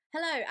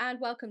Hello and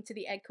welcome to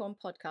the Eggcorn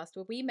podcast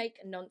where we make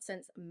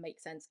nonsense make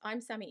sense. I'm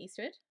Sammy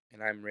Eastwood.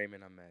 And I'm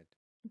Raymond Ahmed.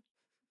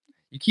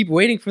 You keep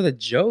waiting for the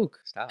joke.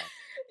 Stop.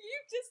 You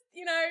just,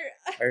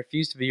 I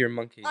refuse to be your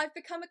monkey. I've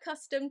become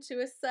accustomed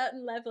to a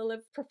certain level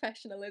of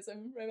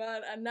professionalism,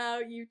 Roman, and now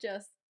you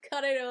just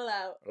cut it all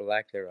out. Or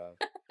lack thereof.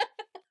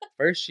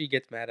 First she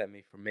gets mad at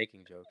me for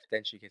making jokes,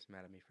 then she gets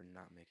mad at me for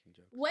not making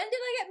jokes. When did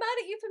I get mad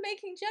at you for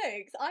making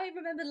jokes? I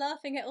remember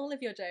laughing at all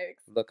of your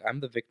jokes. Look, I'm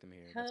the victim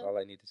here. That's How all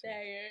I need to say.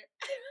 dare you?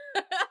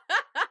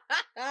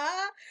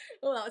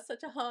 Well, that was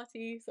such a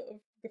hearty sort of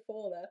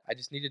guffaw there. I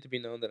just needed to be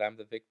known that I'm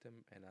the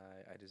victim and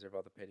I deserve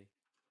all the pity.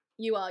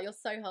 You're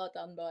so hard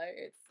done by.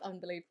 It's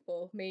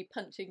unbelievable. Me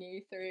punching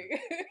you through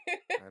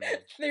know.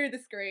 through the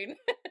screen.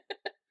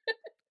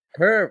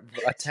 Her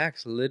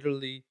attacks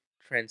literally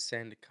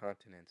transcend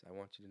continents. I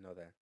want you to know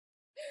that.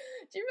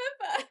 Do you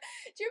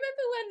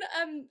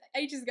remember when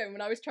ages ago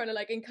when I was trying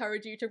to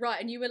encourage you to write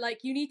and you were like,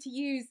 you need to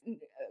use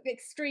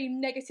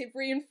extreme negative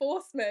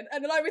reinforcement,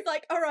 and then I was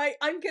like, all right,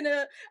 I'm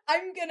gonna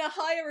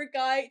hire a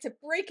guy to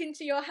break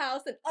into your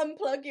house and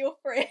unplug your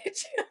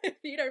fridge if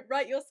you don't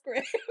write your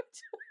script.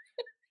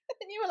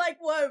 And you were like,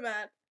 whoa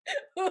man.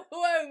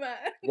 Whoa man.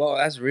 Well,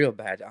 that's real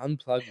bad.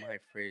 Unplug my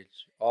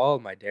fridge. All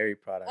my dairy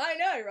products. I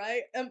know,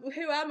 right?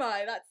 Who am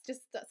I?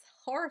 That's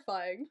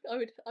horrifying. I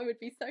would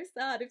be so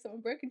sad if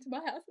someone broke into my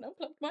house and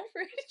unplugged my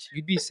fridge.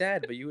 You'd be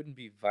sad, but you wouldn't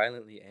be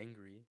violently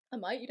angry. I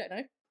might, you don't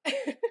know.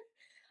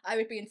 I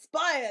would be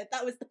inspired.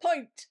 That was the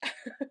point.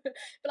 But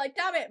like,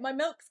 damn it, my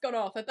milk's gone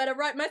off. I better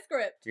write my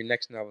script. Your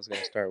next novel's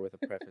going to start with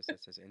a preface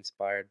that says,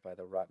 inspired by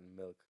the rotten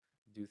milk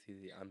due to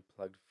the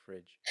unplugged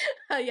fridge.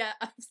 Yeah,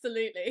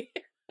 absolutely.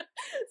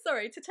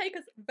 Sorry, to take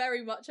us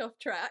very much off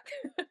track.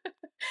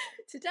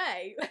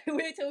 Today,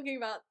 we're talking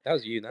about... That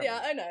was you, not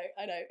Yeah, me.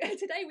 I know.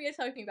 Today we are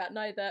talking about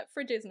neither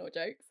fridges nor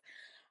jokes.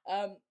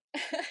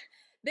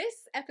 This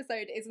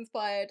episode is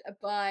inspired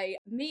by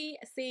me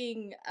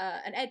seeing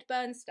an Ed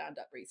Burns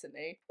stand-up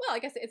recently. Well, I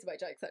guess it is about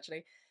jokes,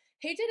 actually.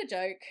 He did a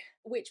joke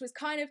which was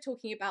kind of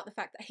talking about the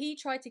fact that he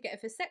tried to get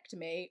a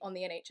vasectomy on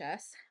the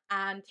NHS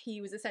and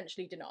he was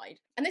essentially denied.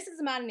 And this is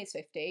a man in his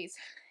 50s.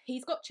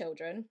 He's got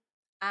children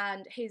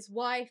and his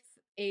wife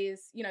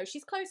is,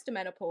 she's close to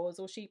menopause,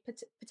 or she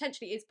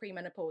potentially is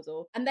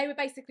premenopausal. And they were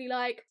basically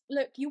like,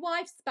 look, your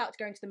wife's about to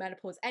go into the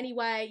menopause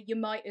anyway, you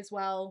might as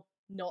well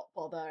not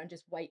bother and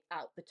just wait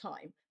out the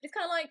time. It's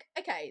kind of like,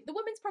 okay, the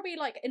woman's probably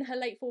in her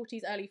late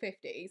 40s, early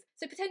 50s,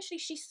 so potentially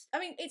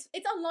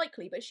it's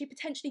unlikely, but she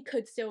potentially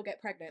could still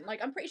get pregnant.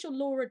 I'm pretty sure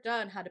Laura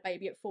Dern had a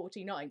baby at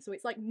 49, so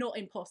it's not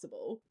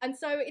impossible. And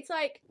so it's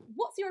like,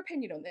 what's your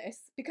opinion on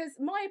this? Because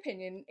my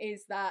opinion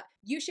is that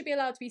you should be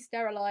allowed to be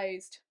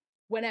sterilised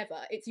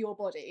whenever. It's your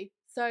body.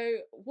 So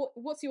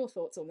what's your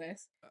thoughts on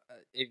this?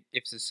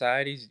 If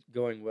society's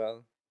going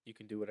well, you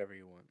can do whatever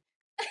you want.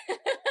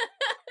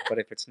 But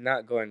if it's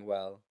not going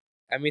well,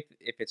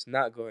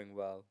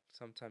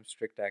 sometimes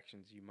strict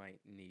actions you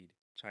might need.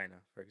 China,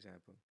 for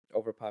example,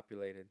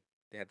 overpopulated.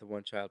 They had the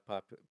one-child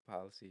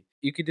policy.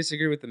 You could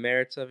disagree with the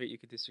merits of it. You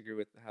could disagree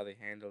with how they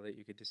handled it.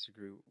 You could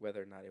disagree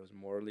whether or not it was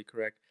morally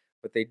correct.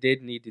 But they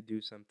did need to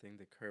do something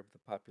to curb the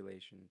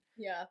population.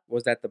 Yeah.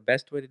 Was that the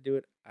best way to do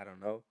it? I don't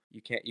know.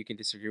 You can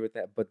disagree with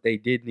that, but they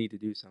did need to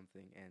do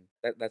something,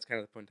 and that's kind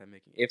of the point I'm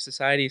making. If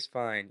society is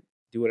fine,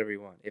 do whatever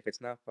you want. If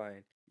it's not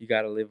fine, you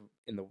gotta live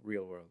in the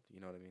real world. You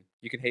know what I mean?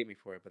 You can hate me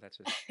for it, but that's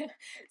just... So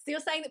you're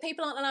saying that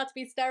people aren't allowed to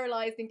be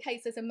sterilised in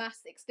case there's a mass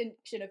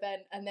extinction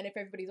event, and then if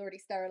everybody's already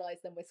sterilised,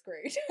 then we're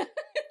screwed. Is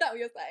that what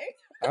you're saying?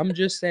 I'm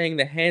just saying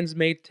the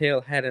Handmaid's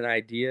Tale had an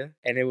idea,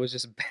 and it was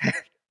just bad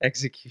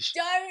execution.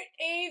 Don't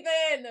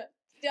even.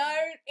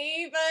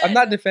 I'm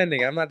not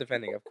defending.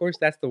 Of course,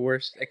 that's the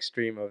worst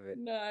extreme of it.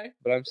 No.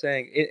 But I'm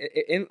saying,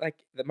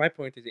 my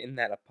point is, in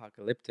that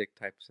apocalyptic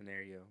type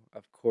scenario,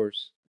 of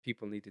course,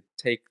 people need to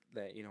take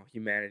that,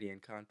 humanity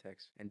in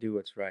context and do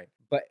what's right.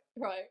 But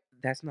right.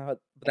 That's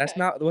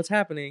not what's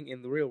happening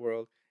in the real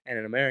world, and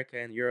in America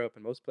and Europe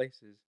and most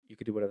places. You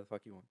could do whatever the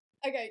fuck you want.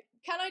 Okay,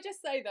 can I just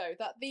say though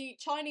that the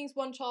Chinese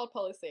one-child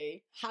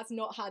policy has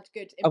not had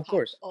good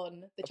impact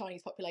on the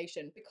Chinese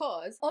population,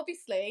 because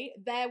obviously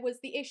there was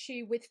the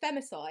issue with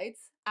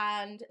femicides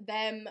and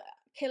them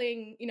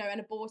killing,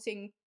 and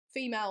aborting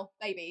female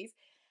babies,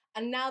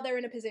 and now they're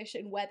in a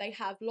position where they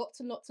have lots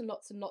and lots and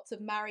lots and lots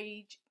of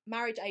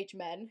marriage age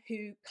men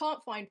who can't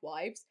find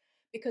wives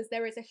because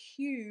there is a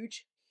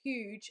huge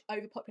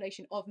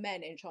overpopulation of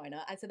men in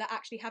China, and so they're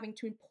actually having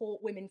to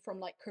import women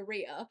from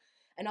Korea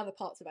and other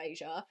parts of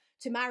Asia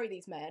to marry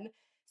these men.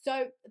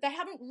 So they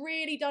haven't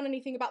really done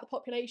anything about the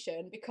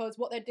population, because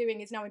what they're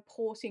doing is now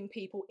importing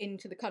people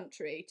into the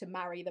country to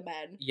marry the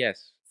men.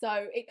 Yes.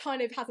 So it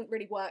kind of hasn't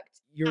really worked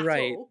You're at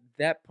right. all.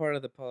 That part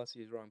of the policy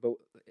is wrong. But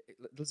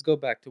let's go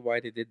back to why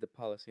they did the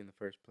policy in the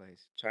first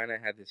place. China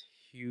had this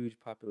huge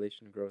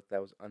population growth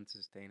that was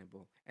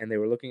unsustainable. And they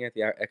were looking at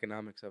the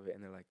economics of it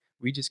and they're like,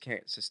 we just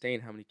can't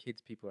sustain how many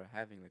kids people are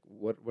having. Like,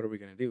 what are we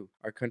going to do?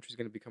 Our country's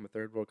going to become a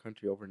third world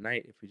country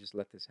overnight if we just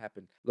let this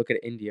happen. Look at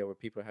India where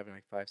people are having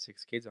like 5,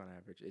 6 kids on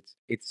average.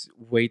 It's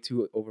way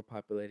too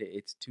overpopulated.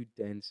 It's too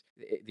dense.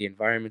 The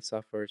environment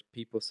suffers.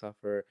 People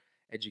suffer,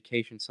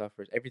 education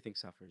suffers, everything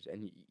suffers,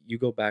 and you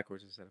go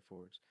backwards instead of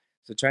forwards.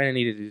 So China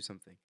needed to do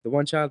something. The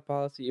one child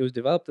policy, it was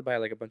developed by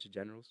like a bunch of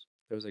generals.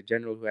 There was a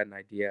general who had an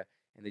idea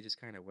and they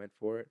just kind of went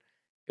for it.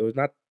 It was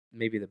not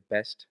maybe the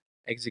best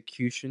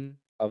execution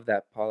of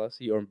that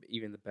policy or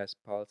even the best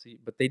policy,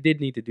 but they did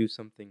need to do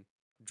something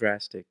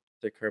drastic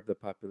to curb the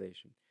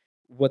population.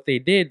 What they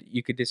did,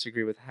 you could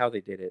disagree with how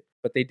they did it,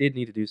 but they did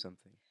need to do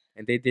something.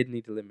 And they did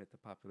need to limit the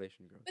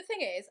population growth. The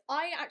thing is,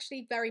 I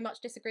actually very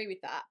much disagree with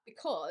that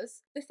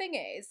because the thing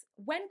is,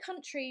 when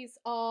countries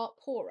are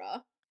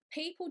poorer,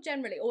 people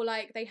generally, or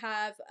like they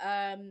have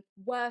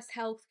worse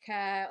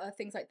healthcare or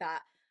things like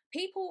that,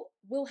 people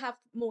will have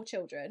more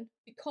children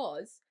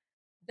because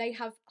they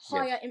have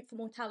higher Yes. infant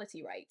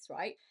mortality rates,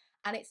 right?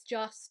 And it's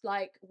just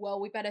like,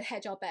 well, we better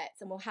hedge our bets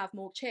and we'll have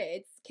more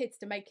kids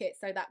to make it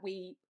so that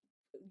we,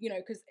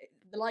 because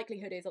the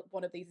likelihood is that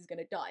one of these is going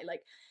to die.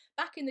 Like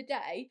back in the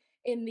day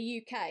in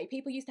the UK,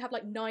 people used to have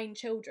like 9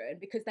 children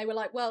because they were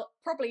like, well,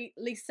 probably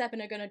at least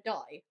 7 are going to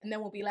die and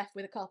then we'll be left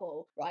with a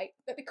couple, right?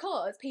 But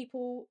because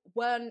people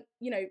weren't,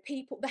 the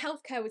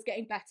healthcare was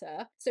getting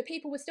better. So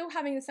people were still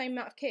having the same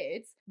amount of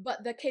kids,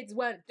 but the kids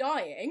weren't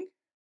dying,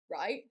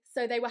 right?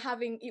 So they were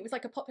having, it was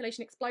like a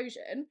population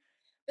explosion.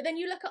 But then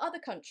you look at other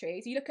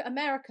countries, you look at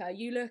America,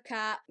 you look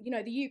at,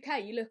 the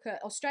UK, you look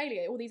at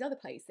Australia, all these other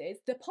places,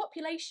 the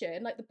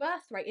population, like the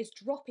birth rate is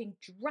dropping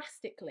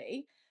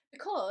drastically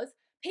because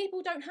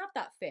people don't have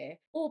that fear,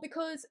 or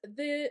because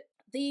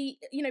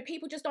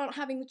people just aren't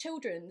having the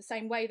children the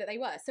same way that they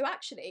were. So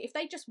actually, if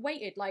they just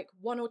waited like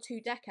 1 or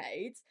 2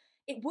 decades,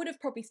 it would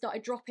have probably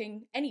started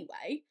dropping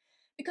anyway,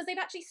 because they've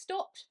actually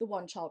stopped the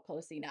one child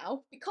policy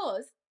now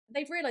because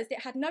they've realized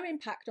it had no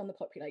impact on the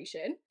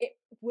population. It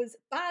was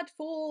bad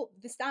for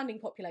the standing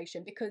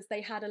population because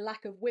they had a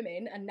lack of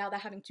women and now they're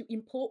having to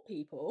import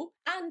people.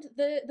 And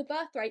the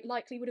birth rate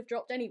likely would have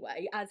dropped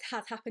anyway, as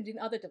has happened in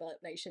other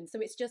developed nations.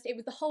 So it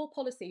was the whole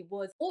policy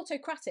was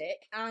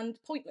autocratic and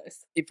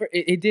pointless.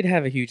 It did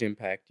have a huge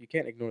impact. You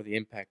can't ignore the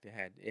impact it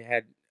had. It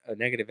had a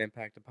negative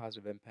impact, a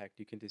positive impact.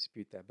 You can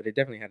dispute that, but it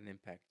definitely had an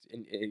impact.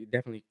 And it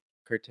definitely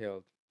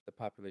curtailed the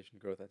population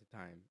growth at the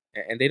time.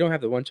 And they don't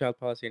have the one child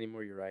policy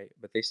anymore, you're right,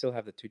 but they still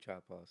have the 2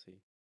 child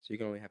policy. So you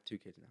can only have 2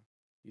 kids now.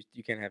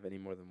 You can't have any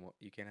more than one.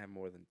 You can't have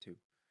more than 2.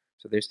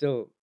 So there's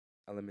still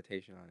a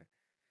limitation on it.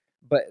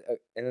 But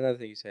and another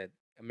thing you said,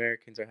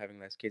 Americans are having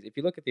less kids. If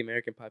you look at the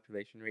American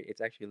population rate,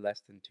 it's actually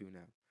less than 2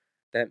 now.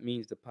 That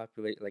means the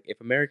populate like if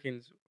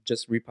Americans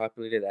just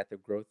repopulated at the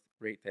growth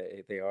rate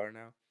that they are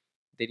now,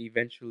 they'd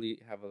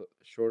eventually have a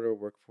shorter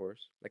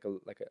workforce, like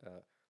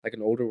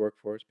an older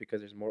workforce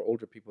because there's more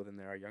older people than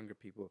there are younger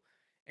people,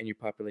 and your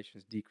population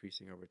is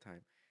decreasing over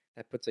time.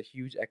 That puts a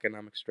huge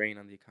economic strain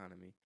on the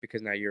economy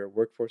because now your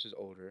workforce is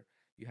older.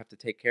 You have to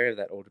take care of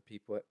that older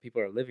people.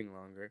 People are living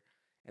longer,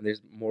 and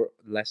there's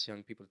less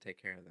young people to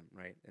take care of them,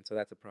 right? And so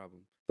that's a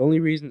problem. The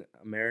only reason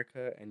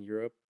America and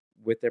Europe,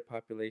 with their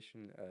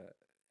population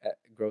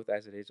growth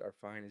as it is, are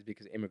fine is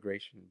because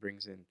immigration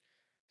brings in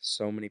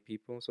so many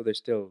people, so they're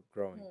still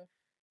growing Mm.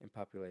 in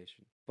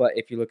population. But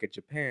if you look at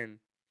Japan,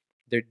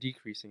 they're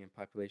decreasing in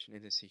population,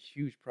 and it's a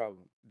huge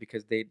problem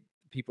because they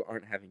people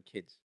aren't having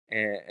kids.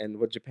 And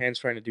what Japan's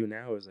trying to do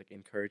now is like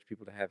encourage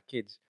people to have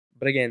kids.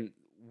 But again,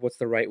 what's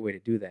the right way to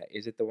do that?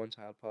 Is it the one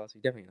child policy?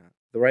 Definitely not.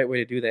 The right way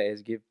to do that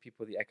is give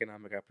people the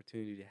economic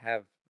opportunity to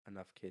have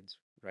enough kids,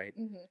 right?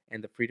 Mm-hmm.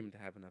 And the freedom to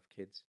have enough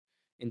kids.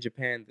 In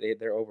Japan,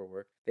 they're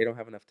overworked. They don't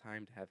have enough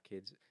time to have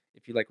kids.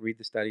 If you like read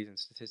the studies and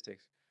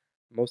statistics,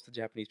 most of the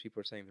Japanese people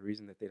are saying the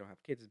reason that they don't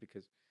have kids is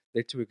because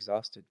they're too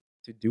exhausted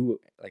to do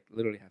like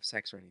literally have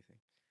sex or anything.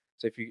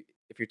 So if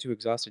you're too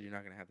exhausted, you're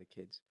not gonna have the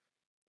kids.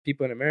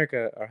 People in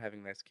America are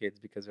having less kids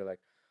because they're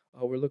like,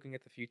 oh, we're looking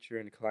at the future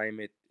and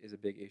climate is a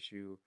big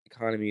issue,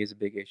 economy is a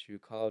big issue,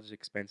 college is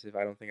expensive,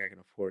 I don't think I can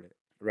afford it,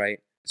 right?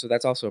 So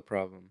that's also a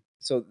problem.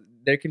 So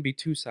there can be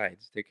 2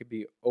 sides. There could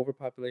be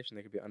overpopulation,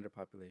 there could be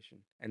underpopulation.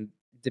 And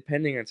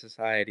depending on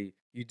society,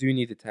 you do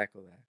need to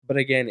tackle that. But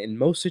again, in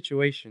most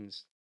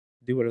situations,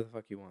 do whatever the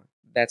fuck you want.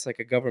 That's like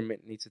a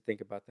government needs to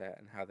think about that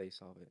and how they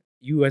solve it.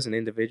 You as an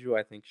individual,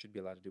 I think, should be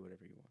allowed to do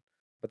whatever you want.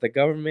 But the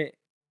government,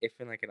 if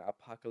in like an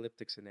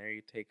apocalyptic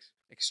scenario takes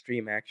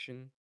extreme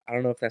action, I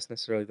don't know if that's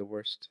necessarily the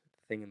worst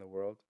thing in the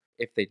world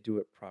if they do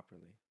it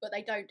properly. But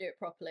they don't do it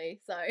properly,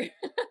 so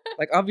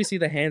Like obviously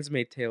the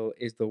Handmaid's Tale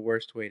is the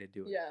worst way to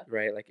do it, yeah.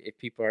 right? Like if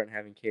people aren't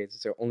having kids,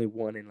 so only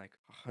one in like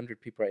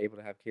 100 people are able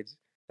to have kids.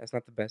 That's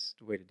not the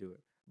best way to do it.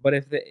 But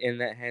if in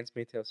that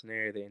Handmaid's Tale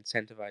scenario, they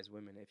incentivize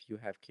women, if you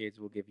have kids,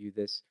 we'll give you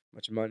this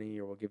much money,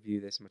 or we'll give you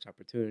this much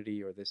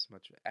opportunity, or this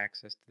much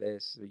access to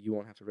this. So you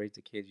won't have to raise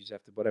the kids, you just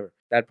have to whatever.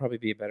 That'd probably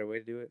be a better way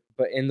to do it.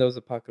 But in those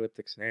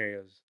apocalyptic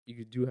scenarios,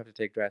 you do have to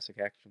take drastic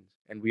actions,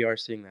 and we are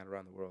seeing that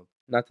around the world.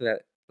 Not to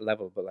that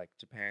level, but like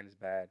Japan is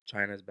bad,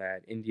 China's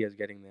bad, India's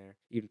getting there,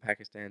 even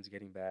Pakistan's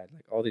getting bad.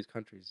 Like all these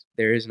countries,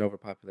 there is an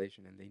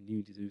overpopulation, and they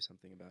need to do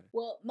something about it.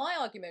 Well, my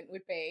argument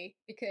would be,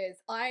 because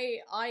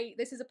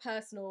this is a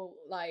personal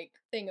like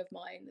thing of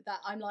mine, that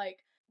I'm like,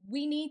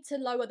 we need to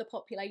lower the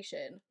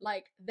population.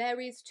 Like, there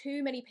is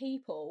too many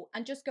people,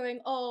 and just going,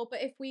 oh, but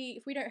if we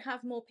don't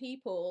have more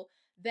people,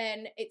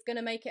 then it's going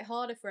to make it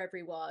harder for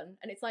everyone.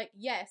 And it's like,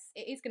 yes,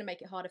 it is going to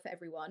make it harder for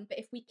everyone, but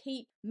if we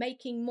keep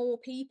making more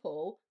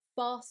people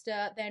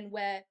faster than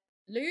we're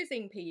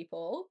losing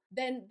people,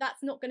 then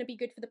that's not going to be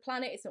good for the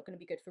planet. It's not going to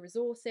be good for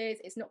resources.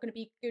 It's not going to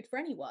be good for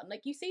anyone.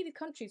 Like, you see the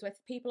countries where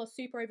people are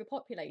super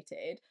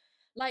overpopulated.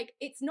 Like,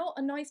 it's not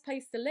a nice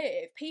place to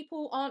live.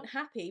 People aren't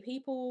happy.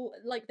 People,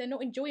 like, they're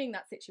not enjoying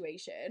that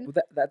situation.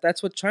 Well,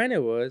 that's what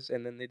China was,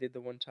 and then they did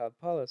the one-child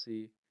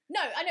policy. No,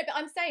 I know, but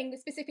I'm saying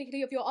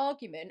specifically of your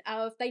argument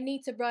of they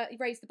need to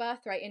raise the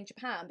birth rate in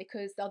Japan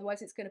because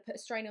otherwise it's going to put a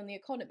strain on the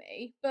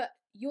economy. But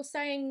you're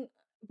saying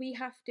we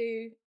have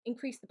to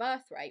increase the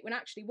birth rate, when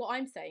actually what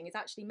I'm saying is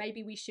actually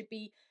maybe we should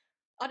be,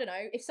 I don't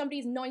know, if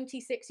somebody's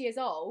 96 years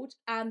old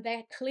and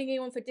they're clinging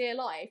on for dear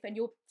life and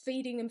you're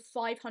feeding them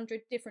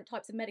 500 different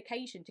types of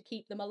medication to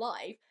keep them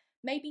alive,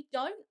 maybe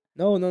don't.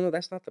 No, no, no,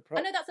 that's not the I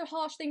problem. know that's a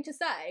harsh thing to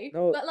say,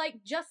 No, but like,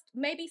 just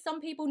maybe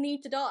some people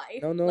need to die.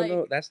 no, no, no.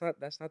 Like,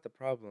 That's not the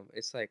problem.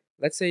 It's like,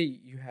 let's say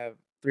you have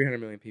 300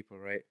 million people,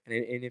 right? And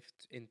if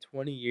in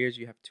 20 years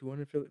you have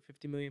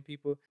 250 million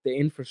people, the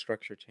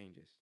infrastructure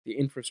changes. The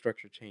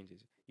infrastructure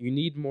changes. You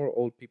need more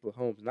old people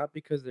homes, not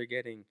because they're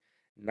getting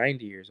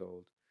 90 years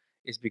old.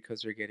 It's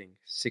because they're getting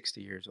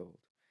 60 years old.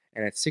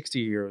 And at 60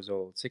 years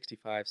old,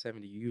 65,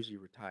 70, you usually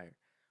retire.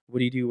 What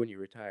do you do when you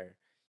retire?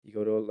 You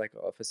go to like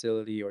a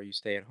facility, or you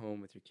stay at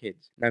home with your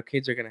kids. Now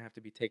kids are going to have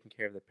to be taking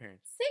care of their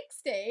parents.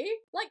 60?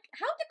 Like,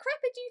 how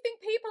decrepit do you think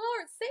people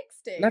are at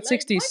 60? Not Like,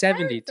 60, my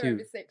 70 parents are over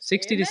too. 60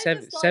 60 and to they're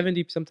 70, just like,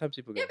 70 sometimes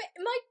people yeah, go. but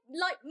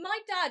my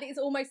dad is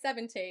almost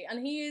 70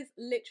 and he is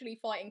literally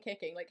fighting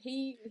kicking. Like,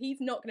 he's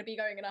not going to be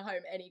going in a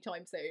home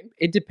anytime soon.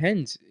 It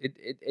depends.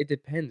 It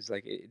depends.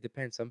 Like it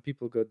depends. Some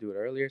people go do it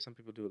earlier, some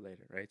people do it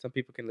later, right? Some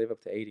people can live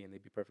up to 80 and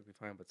they'd be perfectly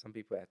fine, but some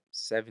people at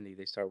 70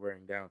 they start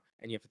wearing down,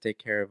 and you have to take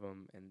care of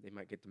them, and they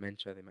might get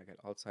dementia, they might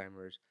get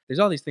Alzheimer's. There's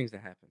all these things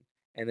that happen.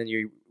 And then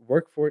your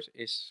workforce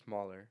is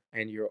smaller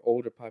and your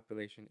older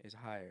population is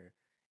higher.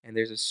 And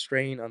there's a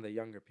strain on the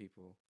younger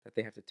people that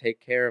they have to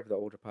take care of the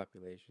older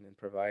population and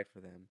provide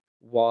for them,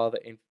 while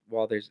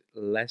there's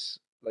less,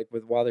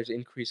 while there's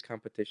increased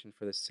competition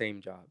for the same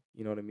job.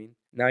 You know what I mean?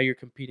 Now you're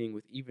competing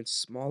with even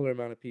smaller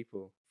amount of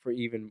people for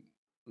even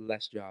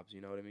less jobs.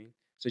 You know what I mean?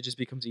 So it just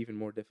becomes even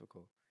more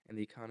difficult, and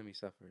the economy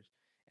suffers,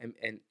 and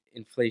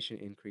inflation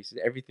increases.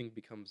 Everything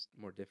becomes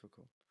more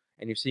difficult,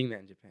 and you're seeing that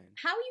in Japan.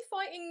 How are you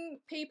fighting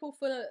people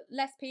for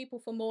less people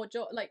for more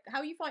job? Like, how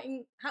are you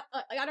fighting?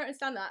 I don't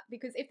understand that,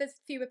 because if there's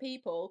fewer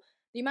people,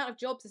 the amount of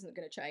jobs isn't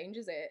going to change,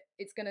 is it?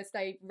 It's going to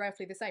stay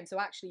roughly the same. So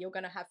actually, you're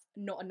going to have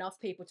not enough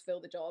people to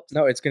fill the jobs.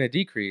 No, it's going to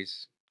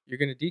decrease. You're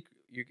going to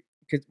you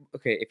because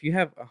okay, if you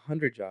have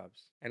 100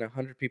 jobs and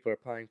 100 people are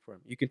applying for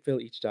them, you can fill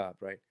each job,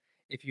 right?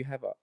 If you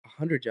have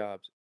 100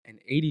 jobs and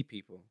 80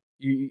 people,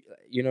 you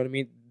know what I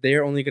mean?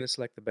 They're only going to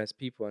select the best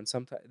people, and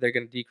sometimes they're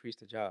going to decrease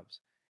the jobs,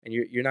 and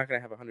you're not going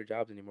to have 100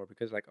 jobs anymore,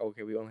 because like,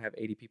 okay, we only have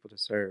 80 people to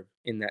serve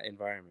in that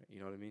environment. You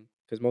know what I mean?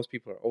 Because most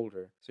people are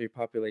older, so your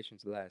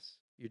population's less,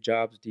 your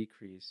jobs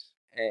decrease,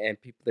 and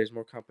people, there's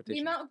more The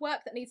competition. amount of work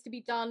that needs to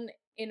be done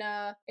in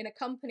a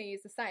company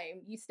is the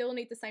same. You still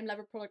need the same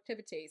level of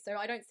productivity. So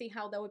I don't see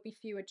how there would be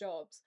fewer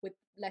jobs with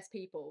less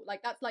people.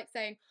 Like, that's like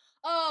saying,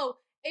 oh,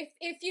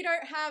 if you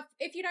don't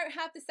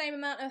have the same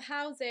amount of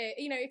housing,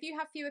 if you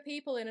have fewer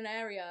people in an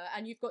area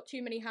and you've got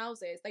too many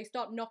houses, they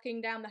start knocking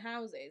down the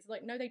houses.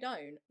 Like, no, they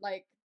don't.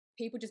 Like,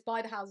 people just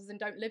buy the houses and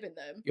don't live in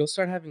them. You'll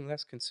start having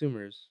less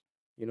consumers,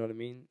 you know what I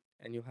mean?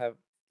 And you'll have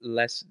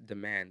less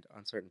demand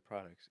on certain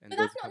products, and But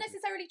those that's not companies.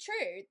 necessarily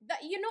true. That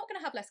you're not going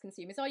to have less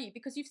consumers, are you?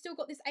 Because you've still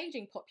got this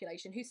aging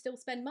population who still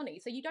spend money.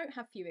 So you don't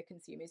have fewer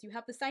consumers. You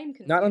have the same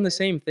Not on the consumers.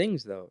 same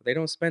things though. They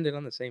don't spend it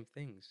on the same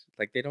things.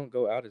 Like they don't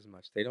go out as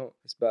much. They don't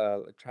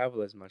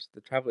travel as much. The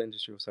travel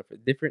industry will suffer.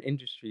 Different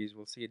industries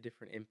will see a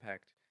different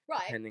impact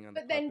Right. depending on the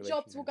But then population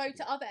jobs will go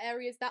density. to other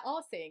areas that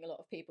are seeing a lot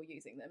of people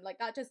using them. Like,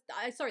 that just,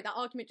 sorry, that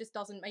argument just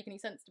doesn't make any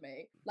sense to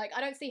me. Like,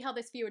 I don't see how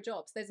there's fewer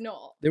jobs. There's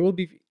not. There will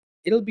be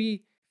it'll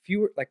be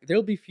fewer, like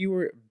there'll be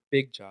fewer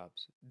big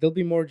jobs. There'll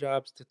be more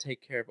jobs to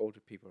take care of older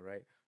people,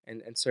 right?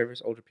 And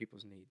service older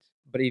people's needs.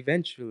 But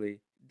eventually,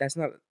 that's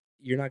not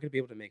you're not going to be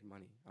able to make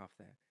money off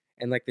that.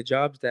 And like the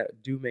jobs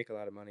that do make a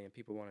lot of money and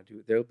people want to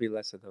do, there'll be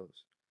less of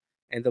those.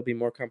 And there'll be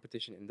more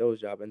competition in those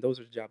jobs, and those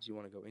are the jobs you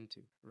want to go into,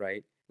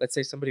 right? Let's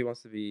say somebody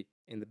wants to be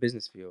in the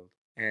business field,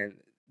 and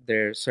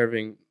they're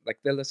serving, like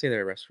let's say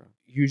they're a restaurant,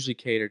 usually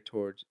catered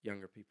towards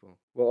younger people.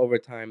 Well, over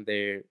time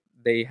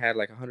They had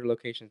like 100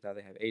 locations. Now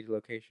they have 80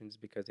 locations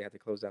because they had to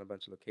close down a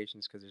bunch of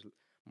locations because there's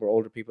more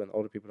older people, and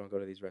older people don't go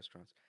to these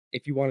restaurants.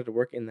 If you wanted to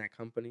work in that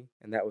company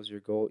and that was your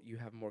goal, you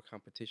have more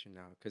competition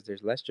now because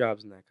there's less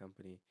jobs in that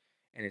company,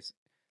 and it's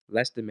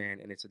less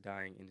demand, and it's a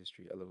dying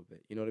industry a little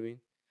bit. You know what I mean?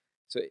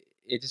 So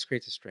it just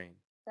creates a strain.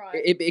 Right.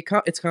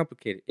 It's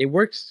complicated. It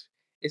works.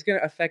 It's gonna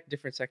affect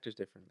different sectors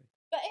differently.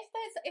 But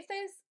if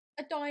there's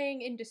a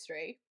dying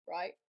industry,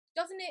 right?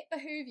 Doesn't it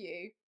behoove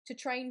you to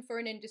train for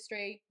an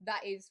industry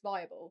that is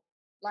viable?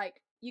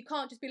 Like you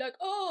can't just be like,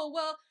 oh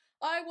well,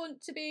 I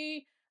want to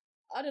be,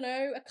 I don't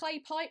know, a clay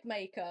pipe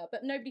maker,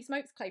 but nobody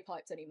smokes clay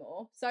pipes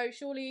anymore. So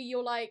surely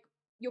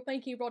you're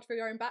making a rod for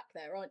your own back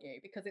there, aren't you?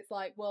 Because it's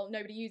like, well,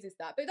 nobody uses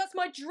that. But that's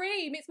my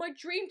dream. It's my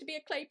dream to be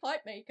a clay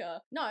pipe maker.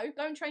 No,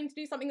 go and train to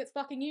do something that's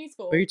fucking But you're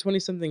useful. 20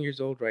 something years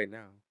old right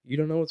now. You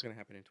don't know what's going to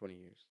happen in 20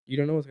 years. You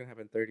don't know what's going to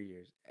happen in 30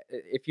 years.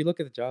 If you look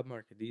at the job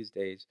market these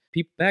days,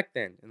 people back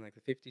then in like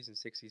the 50s and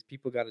 60s,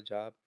 people got a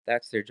job.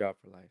 That's their job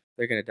for life.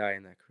 They're going to die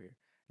in that career.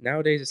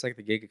 Nowadays, it's like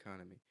the gig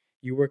economy.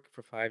 You work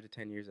for 5 to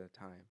 10 years at a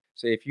time.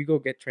 So if you go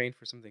get trained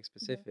for something Mhm.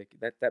 specific,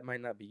 that might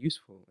not be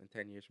useful in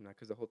 10 years from now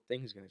because the whole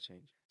thing is going to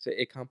change. So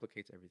it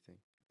complicates everything.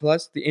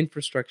 Plus the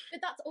infrastructure.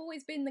 But that's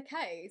always been the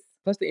case.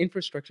 Plus, the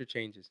infrastructure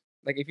changes.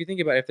 Like, if you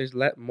think about it, if there's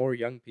more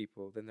young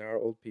people than there are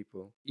old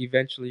people,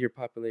 eventually your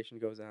population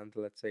goes down to,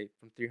 let's say,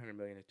 from 300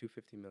 million to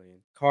 250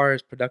 million.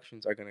 Cars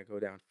productions are going to go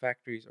down.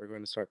 Factories are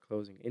going to start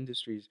closing.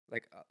 Industries,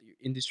 like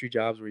industry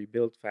jobs where you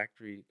build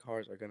factory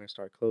cars, are going to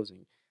start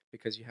closing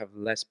because you have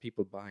less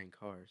people buying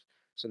cars.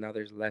 So now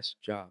there's less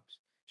jobs.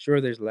 Sure,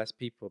 there's less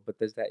people, but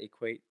does that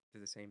equate to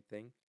the same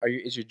thing?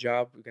 Is your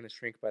job going to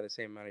shrink by the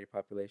same amount of your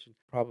population?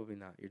 Probably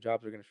not. Your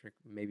jobs are going to shrink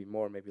maybe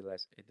more, maybe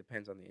less. It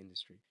depends on the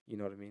industry. You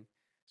know what I mean?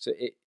 So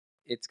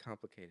it's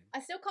complicated. I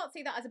still can't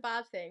see that as a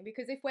bad thing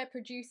because if we're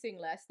producing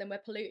less, then we're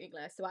polluting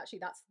less. So actually,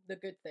 that's the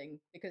good thing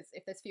because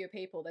if there's fewer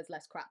people, there's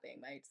less crap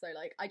being made. So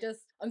like,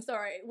 I'm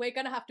sorry, we're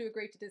gonna have to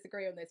agree to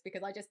disagree on this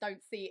because I just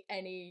don't see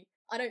any.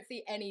 I don't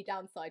see any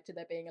downside to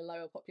there being a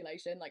lower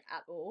population, like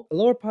at all. A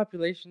lower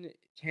population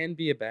can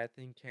be a bad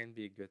thing, can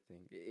be a good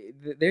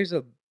thing. There's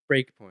a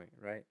break point,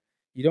 right?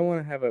 You don't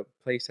want to have a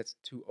place that's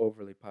too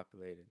overly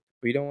populated,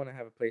 but you don't want to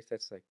have a place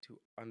that's like too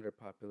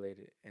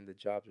underpopulated and the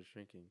jobs are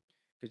shrinking.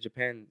 Because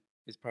Japan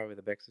is probably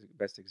the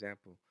best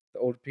example. The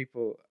old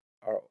people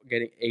are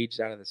getting aged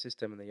out of the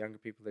system, and the younger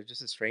people, they're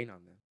just a strain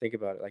on them. Think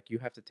about it. Like, you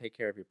have to take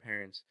care of your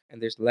parents,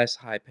 and there's less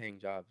high paying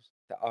jobs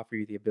that offer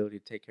you the ability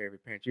to take care of your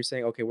parents. You're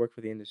saying, okay, work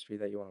for the industry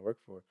that you want to work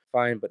for.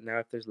 Fine, but now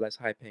if there's less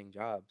high paying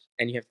jobs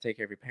and you have to take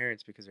care of your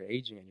parents because they're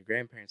aging and your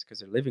grandparents because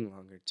they're living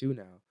longer too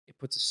now, it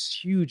puts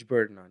a huge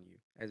burden on you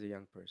as a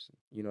young person.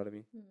 You know what I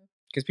mean? Hmm.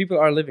 Because people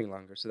are living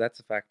longer, so that's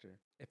a factor.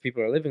 If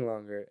people are living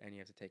longer and you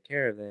have to take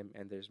care of them,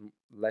 and there's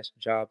less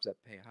jobs that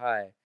pay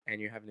high,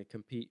 and you're having to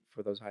compete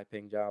for those high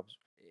paying jobs,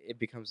 it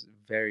becomes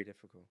very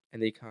difficult,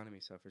 and the economy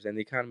suffers, and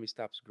the economy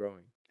stops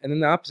growing. And then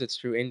the opposite's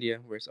true. India,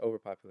 where it's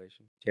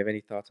overpopulation. Do you have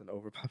any thoughts on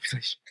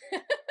overpopulation?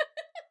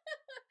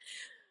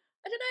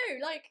 I don't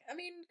know. Like, I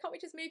mean, can't we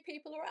just move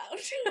people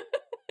around?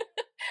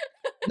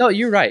 No,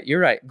 you're right. You're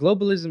right.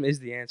 Globalism is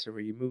the answer,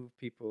 where you move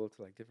people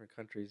to like different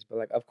countries. But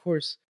like, of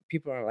course,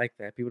 people aren't like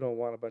that. People don't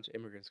want a bunch of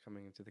immigrants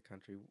coming into the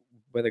country,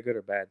 whether good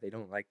or bad. They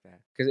don't like that.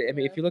 Because I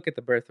mean, Yeah. if you look at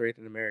the birth rate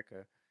in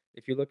America,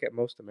 if you look at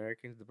most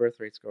Americans, the birth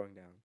rate's going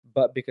down.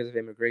 But because of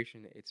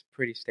immigration, it's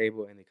pretty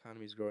stable, and the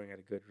economy is growing at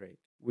a good rate,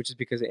 which is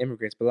because of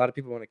immigrants. But a lot of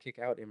people want to kick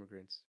out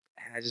immigrants,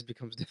 and that just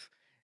becomes difficult.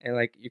 And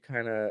like, you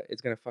kind of,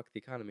 it's gonna fuck the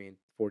economy in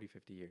 40,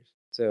 50 years.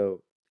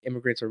 So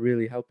immigrants are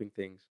really helping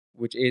things,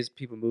 which is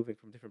people moving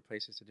from different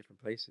places to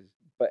different places.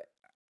 But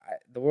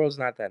the world's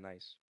not that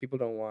nice. People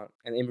don't want,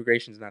 and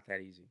immigration's not that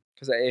easy.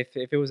 Because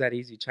if it was that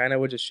easy, China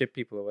would just ship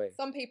people away.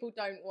 Some people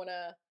don't want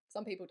to.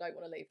 Some people don't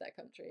want to leave their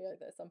country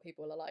either. Some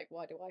people are like,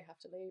 "Why do I have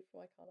to leave?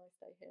 Why can't I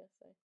stay here?"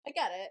 So I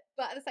get it,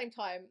 but at the same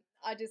time,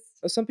 I just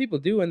Some people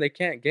do, and they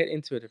can't get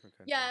into a different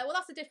country. yeah. Well,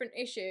 that's a different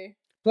issue.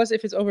 Plus,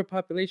 if it's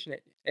overpopulation,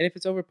 and if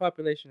it's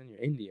overpopulation in your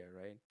India,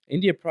 right?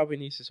 India probably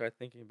needs to start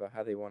thinking about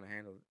how they want to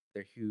handle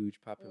their huge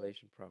Mm.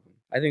 population problem.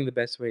 I think the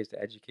best way is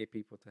to educate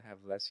people to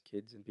have less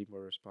kids and be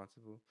more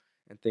responsible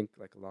and think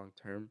like long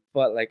term.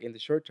 But like in the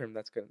short term,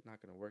 not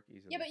gonna work Yeah,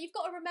 easily. but you've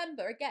got to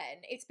remember again,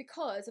 it's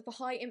because of the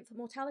high infant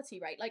mortality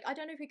rate. Like, I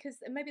don't know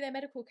because maybe their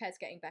medical care's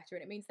getting better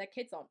and it means their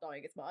kids aren't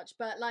dying as much.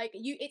 But like,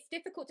 it's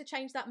difficult to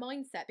change that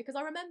mindset because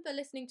I remember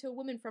listening to a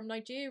woman from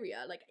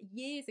Nigeria like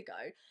years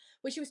ago,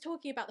 where she was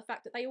talking about the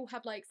fact that they all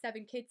have like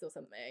 7 kids or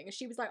something. And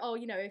she was like, oh,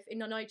 if in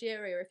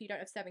Nigeria, if you don't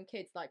have 7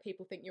 kids, like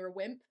people think you're a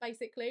wimp,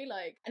 basically.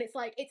 Like, and it's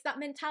like it's that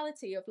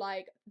mentality of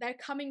like they're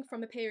coming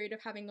from a period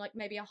of having like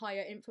maybe a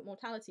higher infant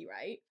mortality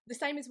rate, the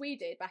same as we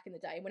did back in the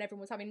day when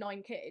everyone was having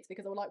 9 kids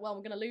because they were like, well,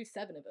 we're going to lose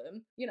 7 of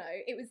them.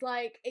 It was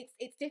like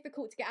it's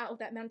difficult to get out of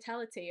that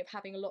mentality of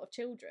having a lot of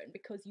children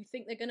because you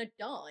think they're going to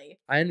die.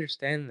 I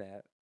understand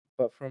that,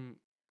 but from,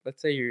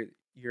 let's say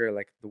you're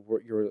like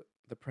you're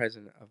the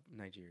president of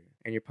Nigeria,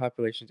 and your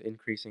population's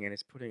increasing, and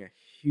it's putting a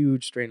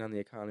huge strain on the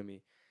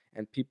economy,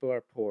 and people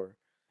are poor,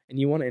 and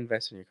you want to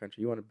invest in your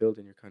country, you want to build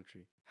in your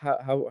country.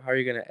 how are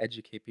you gonna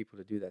educate people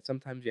to do that?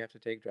 Sometimes you have to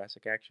take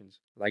drastic actions,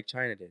 like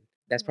China did.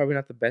 That's Mm. probably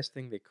not the best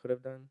thing they could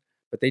have done,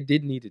 but they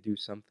did need to do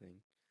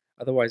something.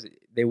 Otherwise,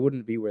 they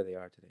wouldn't be where they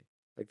are today.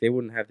 Like, they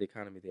wouldn't have the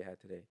economy they had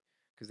today,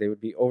 because they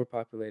would be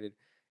overpopulated.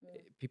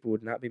 Mm. People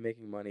would not be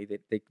making money.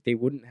 They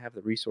wouldn't have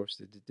the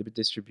resources to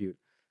distribute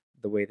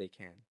the way they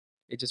can.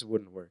 It just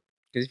wouldn't work.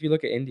 Because if you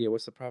look at India,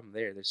 what's the problem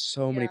there? There's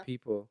so many Yeah.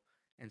 people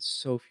and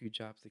so few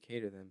jobs to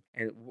cater them.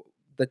 And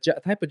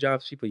type of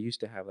jobs people used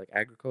to have, like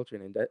agriculture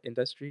and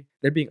industry,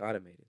 they're being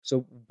automated.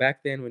 So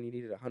back then, when you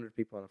needed 100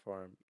 people on a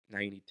farm, now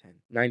you need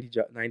 10.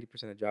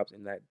 90% of jobs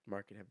in that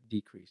market have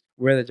decreased.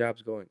 Where are the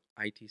jobs going?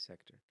 IT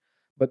sector.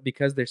 But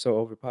because they're so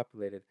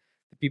overpopulated,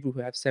 the people who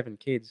have 7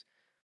 kids,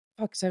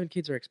 fuck, 7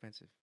 kids are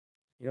expensive.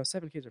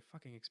 7 kids are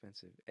fucking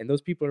expensive. And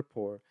those people are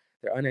poor,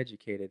 they're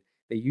uneducated,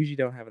 they usually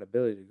don't have an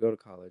ability to go to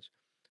college.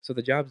 So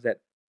the jobs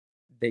that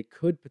they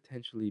could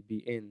potentially be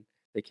in,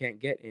 they can't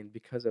get in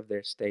because of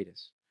their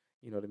status.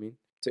 You know what I mean?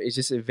 So it's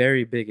just a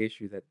very big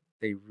issue that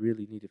they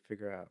really need to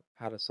figure out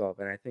how to solve.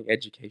 And I think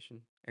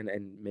education and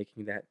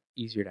making that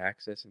easier to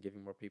access and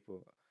giving more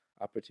people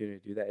opportunity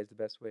to do that is the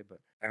best way. But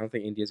I don't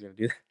think India's going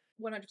to do that.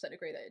 100%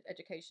 agree that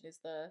education is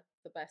the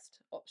best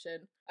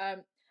option.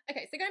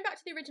 Okay, so going back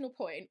to the original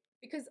point,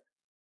 because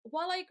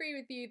while I agree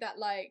with you that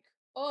like,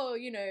 oh,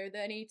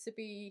 there needs to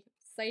be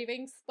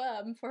saving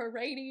sperm for a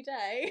rainy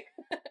day,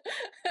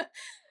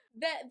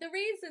 the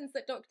reasons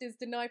that doctors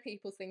deny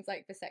people things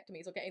like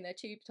vasectomies or getting their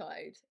tube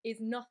tied is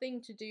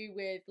nothing to do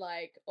with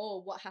like, oh,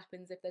 what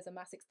happens if there's a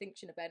mass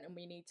extinction event and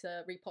we need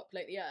to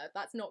repopulate the earth.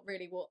 That's not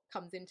really what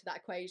comes into that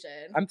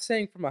equation. I'm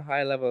saying from a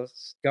high level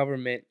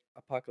government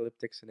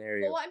apocalyptic But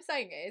scenario. what I'm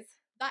saying is,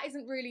 that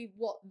isn't really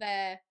what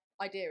their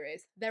idea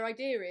is. Their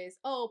idea is,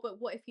 oh, but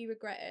what if you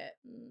regret it?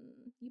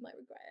 You might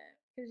regret it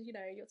because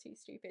you're too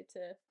stupid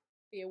to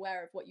be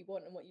aware of what you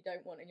want and what you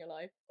don't want in your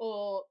life.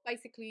 Or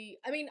basically,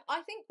 I mean,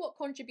 I think what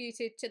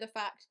contributed to the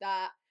fact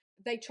that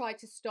they tried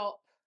to stop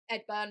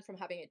Ed Byrne from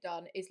having it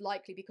done is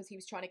likely because he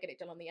was trying to get it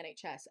done on the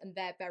NHS, and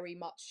they're very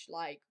much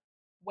like,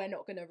 we're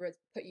not going to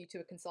put you to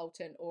a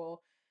consultant or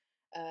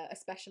a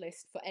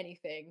specialist for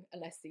anything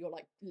unless you're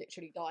like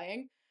literally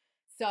dying.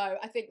 So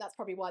I think that's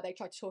probably why they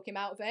tried to talk him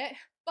out of it.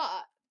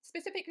 But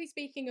specifically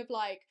speaking of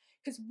like,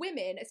 because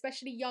women,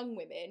 especially young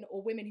women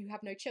or women who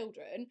have no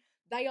children,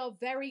 they are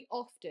very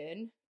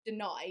often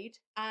denied.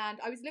 And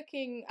I was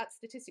looking at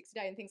statistics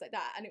today and things like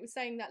that, and it was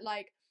saying that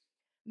like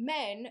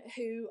men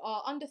who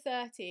are under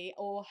 30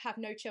 or have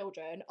no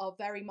children are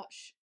very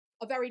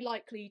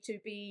likely to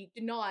be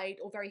denied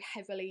or very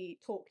heavily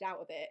talked out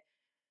of it.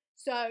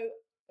 So,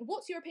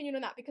 what's your opinion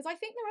on that? Because I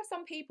think there are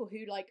some people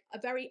who like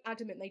are very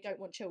adamant they don't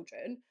want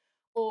children,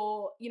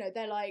 or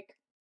they're like,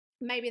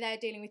 maybe they're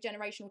dealing with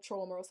generational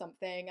trauma or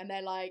something, and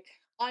they're like,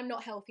 I'm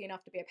not healthy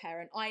enough to be a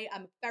parent. I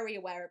am very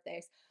aware of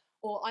this,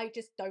 or I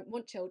just don't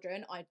want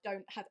children. I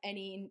don't have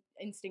any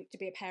instinct to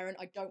be a parent.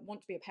 I don't want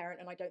to be a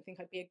parent, and I don't think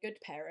I'd be a good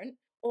parent.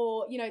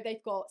 Or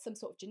they've got some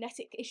sort of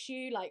genetic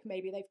issue, like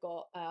maybe they've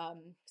got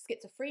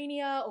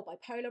schizophrenia or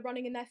bipolar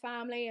running in their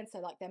family, and so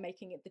like they're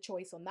making it the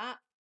choice on that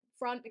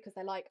front because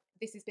they're like,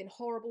 this has been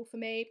horrible for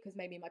me because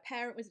maybe my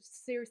parent was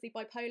seriously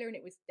bipolar and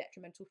it was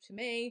detrimental to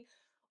me,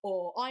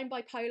 or I'm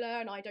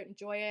bipolar and I don't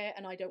enjoy it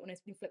and I don't want to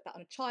inflict that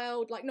on a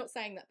child. Like, not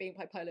saying that being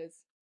bipolar is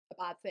a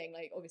bad thing.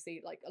 Like,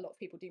 obviously, like a lot of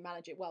people do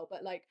manage it well,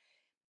 but like,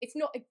 it's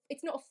not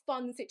a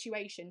fun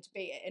situation to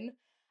be in.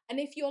 And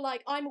if you're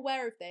like, I'm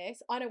aware of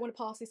this, I don't want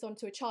to pass this on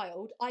to a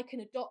child, I can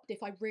adopt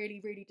if I really,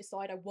 really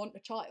decide I want a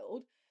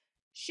child.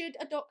 Should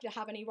a doctor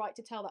have any right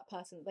to tell that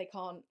person that they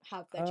can't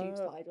have their tubes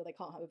Uh, tied or they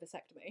can't have a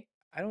vasectomy?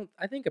 I don't.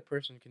 I think a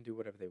person can do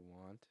whatever they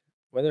want.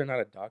 Whether or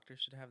not a doctor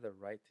should have the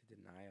right to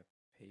deny a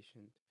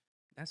patient,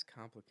 that's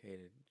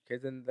complicated.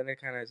 Because then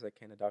it kind of is like,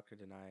 can a doctor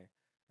deny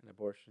an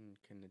abortion?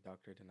 Can a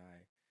doctor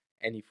deny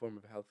any form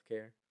of health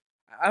care?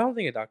 I don't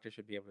think a doctor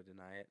should be able to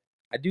deny it.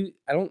 I do.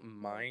 I don't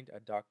Mm, mind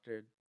a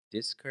doctor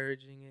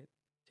discouraging it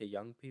to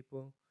young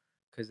people,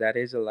 because that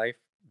is a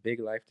big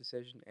life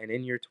decision. And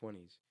in your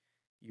 20s,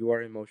 you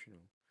are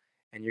emotional,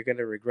 and you're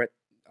gonna regret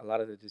a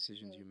lot of the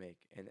decisions mm. you make.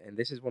 And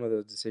this is one of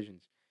those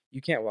decisions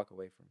you can't walk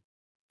away from.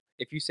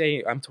 If you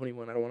say I'm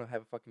 21, I don't want to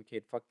have a fucking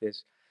kid. Fuck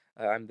this.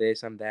 I'm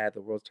this. I'm that.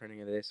 The world's turning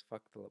into this.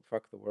 Fuck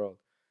the world.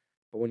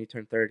 But when you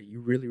turn 30,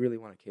 you really really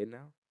want a kid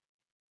now.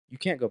 You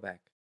can't go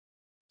back.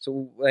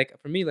 So like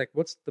for me, like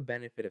what's the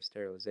benefit of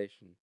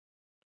sterilization?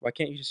 Why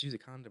can't you just use a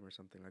condom or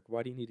something? Like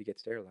why do you need to get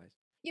sterilized?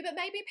 Yeah, but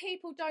maybe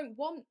people don't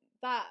want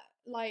that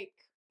like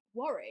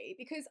worry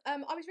because I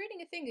was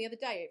reading a thing the other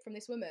day from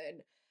this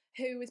woman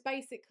who was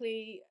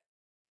basically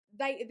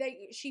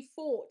they she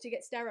fought to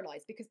get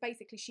sterilized because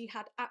basically she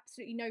had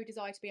absolutely no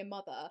desire to be a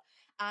mother,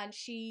 and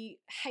she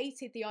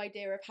hated the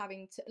idea of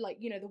having to like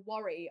the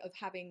worry of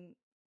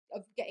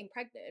getting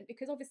pregnant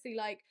because obviously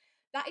like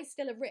that is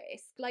still a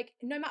risk. Like,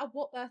 no matter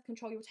what birth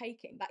control you're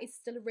taking, that is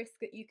still a risk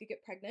that you could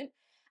get pregnant.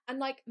 And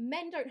like,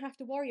 men don't have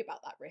to worry about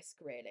that risk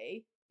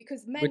really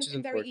because men Which is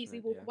can very easily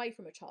unfortunate. walk Yeah. away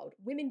from a child.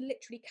 Women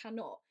literally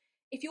cannot.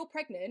 If you're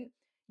pregnant,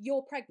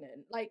 you're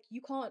pregnant. Like,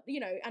 you can't,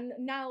 and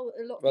now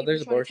a lot of Well, people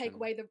there's are trying to take abortion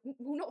away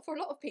well, not for a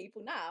lot of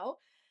people now,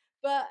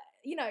 but,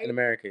 in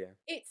America, yeah.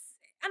 it's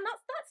and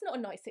that's not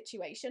a nice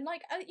situation.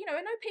 Like, I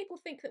know people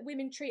think that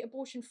women treat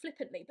abortion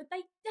flippantly, but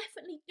they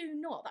definitely do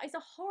not. That is a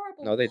No,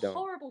 horrible, they don't.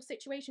 horrible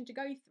situation to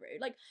go through.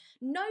 Like,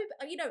 no,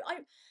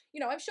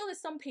 I'm sure there's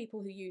some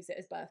people who use it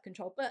as birth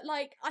control, but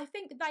like, I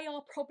think they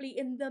are probably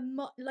in the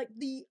like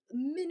the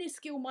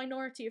minuscule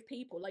minority of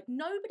people. Like,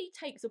 nobody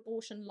takes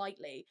abortion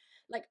lightly.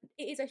 Like,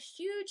 it is a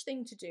huge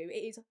thing to do.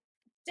 It is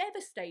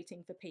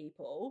devastating for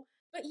people,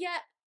 but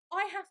yet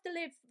I have to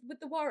live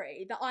with the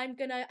worry that I'm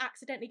gonna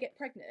accidentally get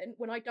pregnant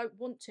when I don't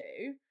want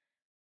to,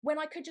 when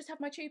I could just have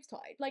my tubes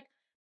tied. Like,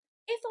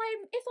 if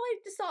I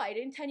decide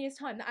in 10 years'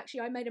 time that actually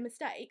I made a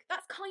mistake,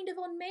 that's kind of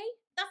on me.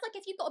 That's like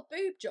if you've got a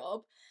boob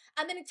job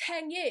and then in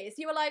 10 years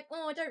you were like,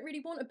 oh, I don't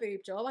really want a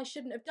boob job, I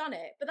shouldn't have done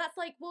it. But that's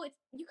like, well,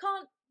 you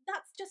can't,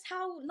 that's just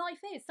how life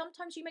is.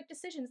 Sometimes you make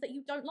decisions that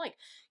you don't like.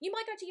 You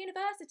might go to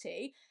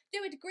university, do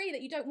a degree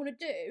that you don't want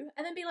to do,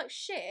 and then be like,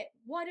 shit,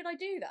 why did I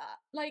do that?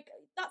 Like,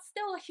 that's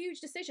still a huge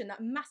decision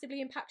that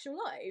massively impacts your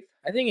life.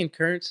 I think in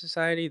current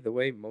society, the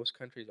way most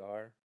countries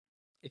are,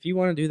 if you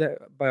want to do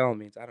that, by all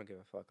means, I don't give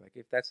a fuck. Like,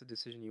 if that's a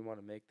decision you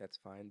want to make, that's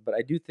fine. But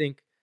I do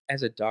think,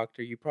 as a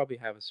doctor, you probably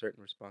have a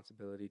certain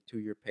responsibility to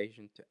your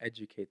patient to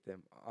educate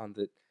them on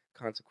the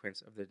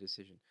consequence of their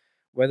decision,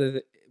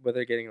 whether whether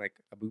they're getting like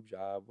a boob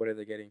job, whether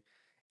they're getting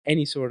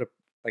any sort of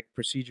like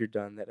procedure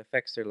done that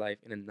affects their life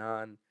in a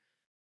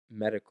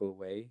non-medical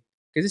way.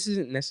 Because this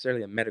isn't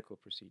necessarily a medical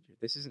procedure.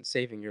 This isn't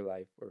saving your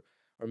life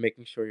or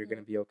making sure you're going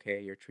Mm, to be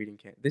okay. You're treating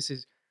cancer. This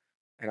is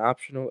an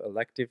optional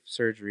elective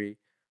surgery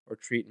or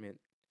treatment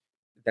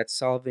that's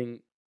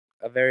solving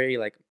a very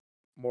like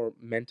more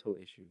mental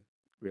issue,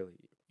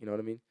 really. You know what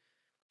I mean?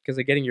 Because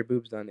like getting your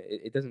boobs done,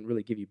 it doesn't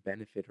really give you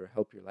benefit or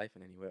help your life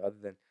in any way other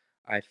than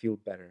I feel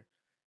better.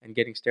 And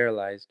getting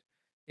sterilized,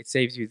 it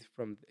saves you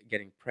from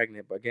getting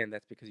pregnant. But again,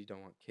 that's because you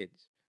don't want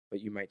kids,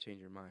 but you might change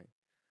your mind.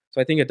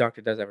 So I think a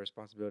doctor does have a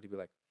responsibility to be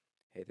like,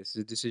 hey, this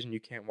is a decision you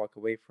can't walk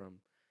away from.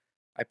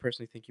 I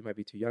personally think you might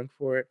be too young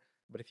for it,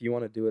 but if you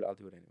want to do it, I'll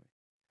do it anyway.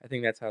 I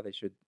think that's how they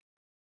should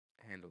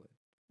handle it.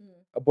 mm,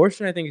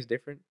 Abortion, I think, is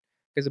different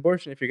because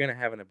abortion, if you're gonna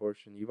have an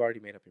abortion, you've already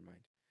made up your mind,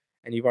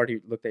 and you've already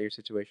looked at your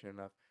situation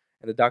enough,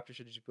 and the doctor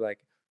should just be like,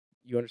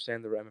 "You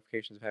understand the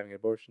ramifications of having an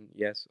abortion?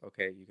 Yes,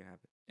 okay, you can have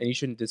it." And you mm,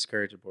 shouldn't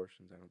discourage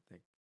abortions. I don't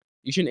think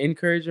you shouldn't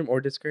encourage them or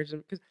discourage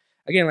them because,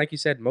 again, like you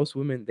said, most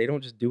women they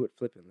don't just do it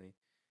flippantly.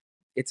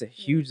 It's a mm.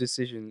 huge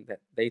decision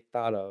that they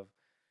thought of,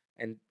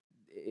 and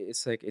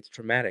it's like it's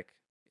traumatic.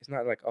 It's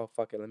not like, oh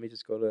fuck it, let me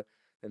just go to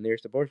the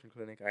nearest abortion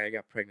clinic. I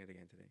got pregnant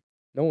again today.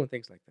 No one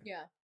thinks like that.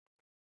 Yeah.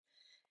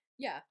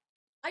 Yeah,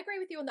 I agree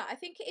with you on that. I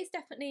think it is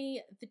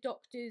definitely the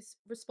doctor's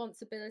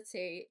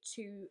responsibility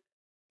to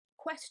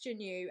question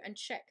you and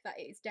check that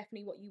it is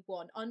definitely what you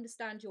want,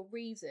 understand your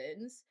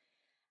reasons,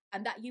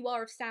 and that you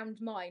are of sound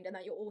mind and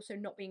that you're also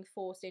not being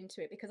forced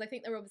into it. Because I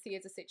think there obviously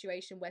is a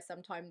situation where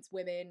sometimes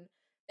women,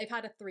 they've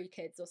had a 3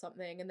 kids or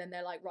something, and then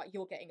they're like, right,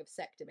 you're getting a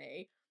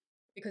vasectomy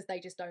because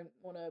they just don't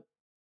want to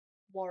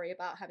worry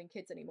about having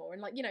kids anymore.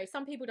 And like,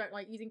 some people don't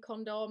like using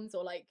condoms,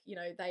 or like,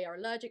 they are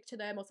allergic to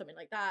them or something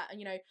like that. And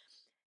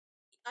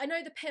I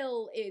know the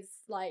pill is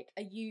like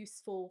a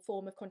useful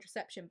form of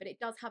contraception, but it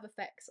does have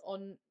effects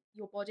on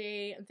your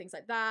body and things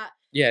like that.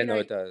 Yeah, You no, know,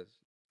 it does.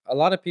 A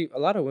lot of people,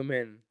 a lot of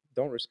women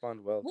don't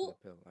respond well to the well,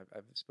 pill.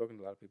 I've spoken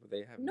to a lot of people. They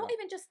have not not.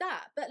 even just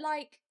that, but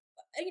like,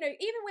 even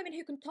women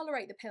who can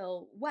tolerate the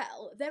pill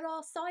well, there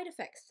are side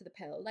effects to the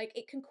pill. Like,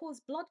 it can cause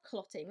blood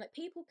clotting. Like,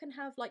 people can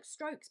have like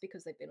strokes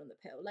because they've been on the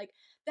pill. Like,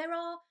 there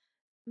are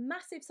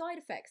massive side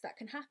effects that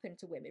can happen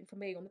to women from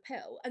being on the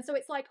pill. And so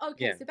it's like,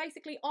 okay, Yeah, so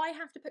basically I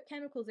have to put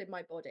chemicals in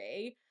my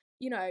body,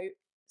 you know,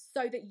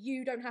 so that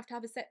you don't have to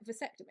have a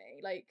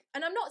vasectomy. Like,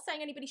 and I'm not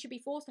saying anybody should be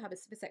forced to have a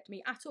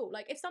vasectomy at all.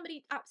 Like, if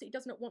somebody absolutely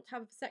does not want to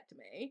have a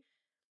vasectomy,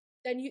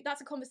 then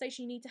that's a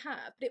conversation you need to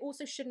have. But it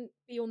also shouldn't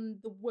be on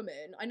the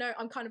woman. I know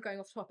I'm kind of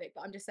going off topic,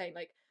 but I'm just saying,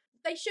 like,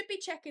 they should be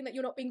checking that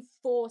you're not being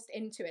forced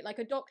into it. Like,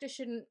 a doctor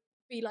shouldn't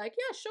be like,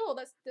 yeah, sure,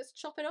 let's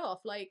chop it off.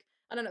 Like,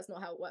 I know that's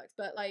not how it works,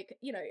 but like,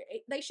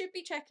 they should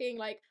be checking,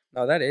 like,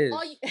 no, that are you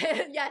is.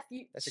 yes,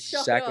 you That's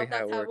chop it exactly off, how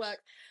that's it how it works.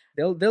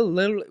 works. They'll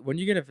literally when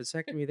you get a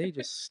vasectomy, they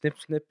just snip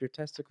your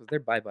testicles. They're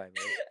bye bye,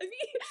 bro. Have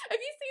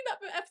you seen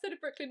that episode of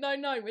Brooklyn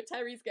Nine-Nine where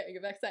Terry's getting a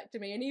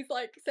vasectomy and he's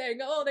like saying,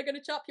 oh, they're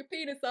gonna chop your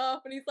penis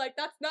off, and he's like,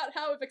 that's not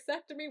how a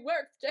vasectomy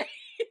works, Jake.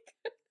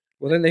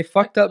 Well, then they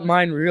My fucked up god.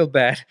 mine real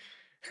bad.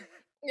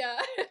 Yeah.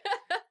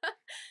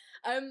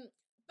 um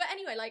but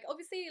anyway, like,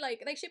 obviously,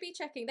 like, they should be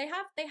checking. They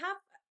have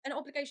an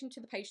obligation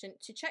to the patient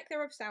to check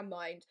they're of sound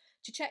mind,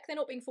 to check they're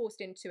not being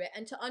forced into it,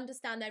 and to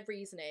understand their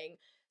reasoning.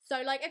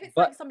 So like, if it's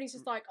like But somebody's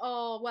just like,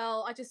 oh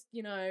well, I just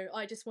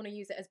want to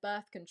use it as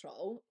birth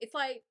control, it's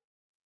like,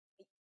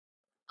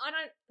 I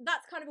don't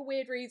that's kind of a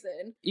weird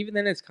reason. even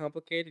then, it's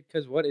complicated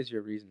because what is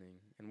your reasoning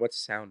and what's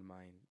sound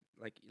mind?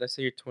 Like, let's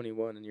say you're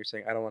 21 and you're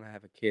saying, I don't want to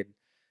have a kid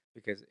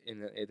because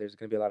there's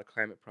going to be a lot of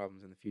climate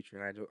problems in the future,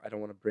 and I don't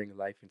want to bring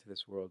life into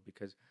this world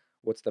because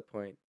what's the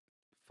point?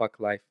 Fuck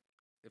life,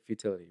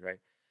 futility, right?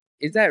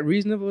 Is that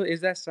reasonable?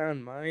 Is that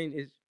sound mind?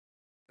 Is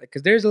like,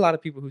 because there's a lot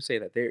of people who say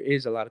that. There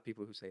is a lot of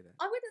people who say that.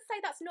 I wouldn't say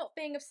that's not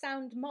being of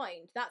sound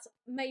mind. That's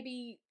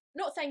maybe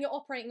not saying you're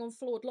operating on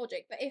flawed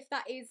logic, but if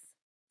that is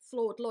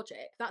flawed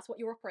logic, that's what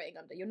you're operating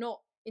under. You're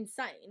not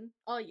insane,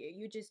 are you?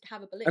 You just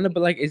have a I know, belief.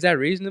 but like, is that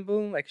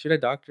reasonable? Like, should a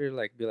doctor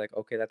like be like,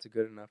 okay, that's a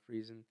good enough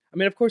reason? I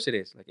mean, of course it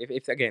is. Like,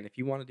 if again, if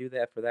you want to do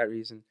that for that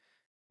reason,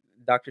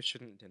 doctors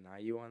shouldn't deny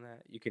you on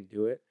that. You can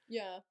do it.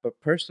 Yeah. But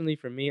personally,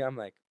 for me, I'm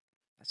like,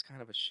 that's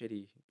kind of a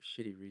shitty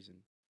reason.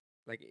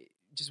 Like,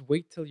 just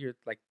wait till you're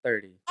like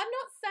 30. I'm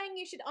not saying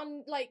you should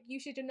you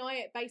should deny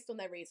it based on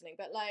their reasoning,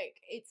 but like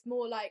it's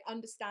more like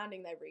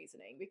understanding their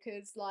reasoning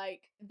because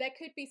like there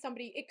could be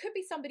somebody it could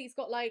be somebody's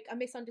got like a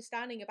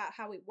misunderstanding about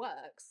how it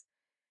works.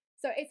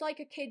 So it's like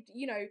a kid,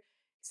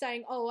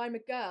 saying, "Oh, I'm a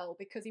girl"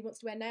 because he wants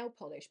to wear nail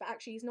polish, but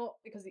actually he's not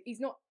because he's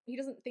not he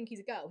doesn't think he's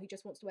a girl. He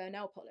just wants to wear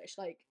nail polish.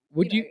 Like,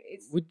 Would you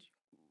it's would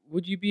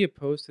would you be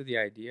opposed to the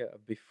idea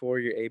of before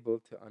you're able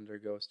to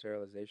undergo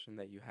sterilization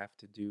that you have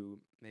to do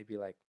maybe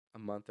like a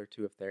month or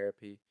two of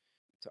therapy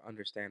to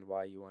understand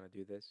why you want to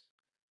do this?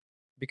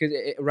 Because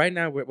right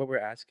now, what we're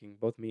asking,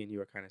 both me and you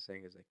are kind of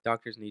saying, is like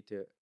doctors need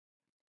to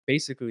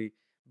basically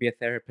be a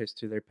therapist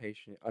to their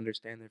patient,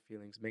 understand their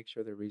feelings, make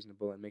sure they're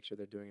reasonable, and make sure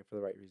they're doing it for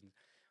the right reasons.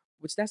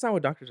 Which that's not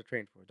what doctors are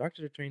trained for.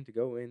 Doctors are trained to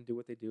go in, do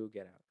what they do,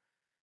 get out,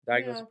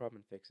 diagnose a yeah.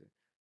 problem, and fix it.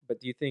 But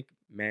do you think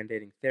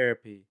mandating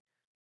therapy?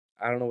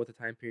 I don't know what the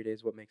time period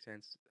is, what makes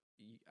sense.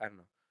 I don't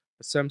know,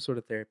 but some sort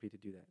of therapy to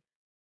do that.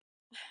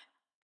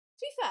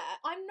 To be fair,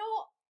 I'm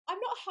not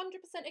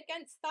 100%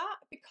 against that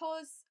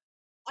because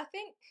I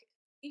think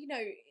you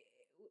know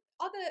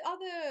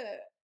other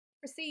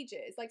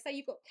procedures like say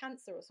you've got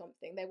cancer or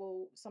something they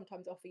will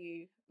sometimes offer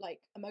you like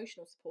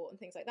emotional support and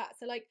things like that.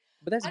 So like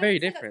But that's I very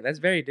don't say that's different. That's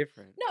very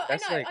different. no,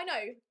 That's like I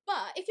know.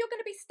 But if you're going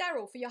to be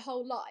sterile for your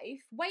whole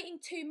life, waiting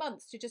 2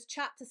 months to just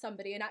chat to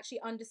somebody and actually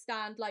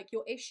understand like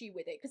your issue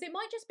with it, because it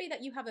might just be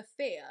that you have a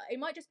fear. It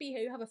might just be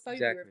you have a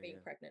phobia of exactly, being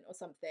yeah. pregnant or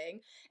something.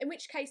 In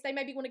which case, they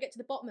maybe want to get to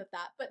the bottom of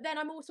that. But then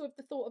I'm also of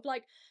the thought of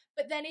like,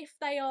 but then if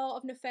they are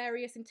of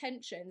nefarious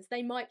intentions,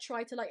 they might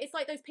try to like. It's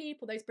like those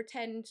people, The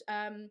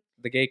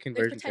gay those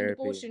conversion pretend therapy.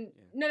 abortion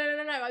Yeah,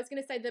 no, I was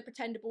going to say the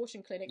pretend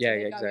abortion clinics yeah, where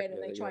yeah, they go in exactly.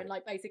 and they You're try and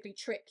right. like basically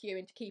trick you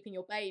into keeping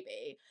your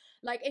baby.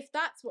 Like if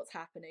that's what's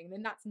happening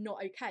then that's not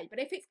okay, but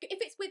if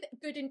it's with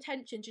good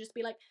intention to just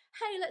be like,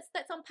 hey,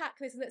 let's unpack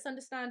this and let's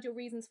understand your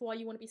reasons for why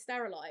you want to be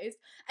sterilized,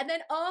 and then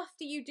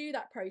after you do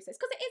that process,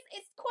 because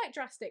it's quite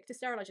drastic to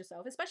sterilize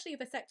yourself, especially a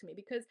vasectomy,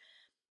 because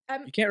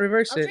You can't I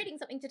reverse was it. reading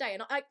something today,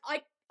 and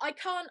I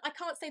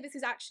can't say this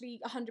is actually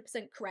 100%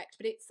 correct,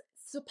 but it's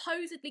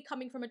supposedly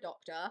coming from a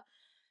doctor.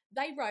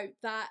 They wrote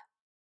that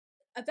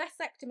a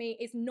vasectomy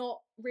is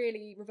not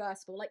really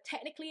reversible. Like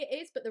technically it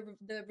is, but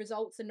the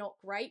results are not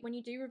great when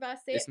you do reverse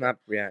it. It's not.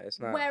 Yeah, it's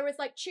not. Whereas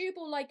like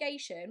tubal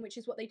ligation, which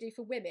is what they do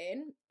for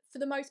women, for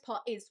the most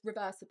part is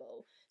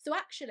reversible. So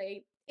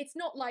actually, it's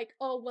not like,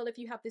 oh well, if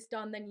you have this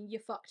done, then you're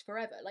fucked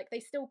forever. Like they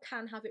still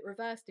can have it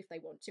reversed if they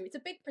want to. It's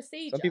a big Some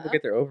people procedure.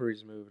 get their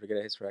ovaries removed to get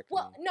a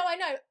Well, hysterectomy. no,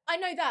 I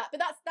know that,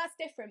 but that's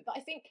different. But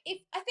I think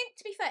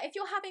to be fair, if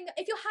you're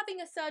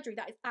having a surgery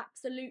that is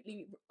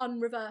absolutely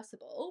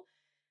unreversible,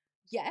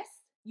 yes,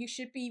 you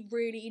should be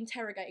really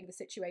interrogating the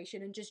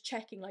situation and just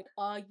checking, like,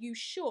 are you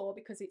sure?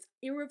 Because it's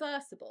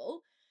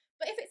irreversible.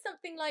 But if it's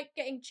something like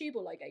getting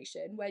tubal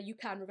ligation where you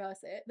can reverse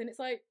it, then it's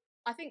like,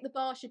 I think the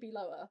bar should be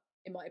lower,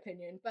 in my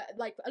opinion. But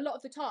like a lot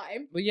of the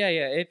time, But yeah,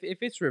 yeah. If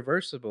it's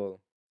reversible,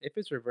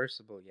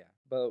 yeah.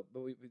 But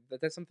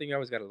that's something you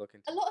always got to look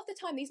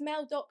into. these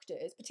male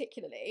doctors,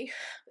 particularly,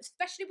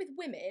 especially with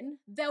women,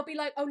 they'll be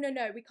like, oh, no,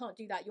 no, we can't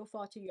do that. You're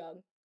far too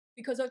young.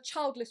 Because a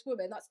childless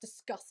woman, that's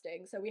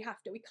disgusting. So we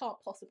can't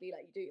possibly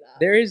let you do that.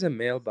 There is a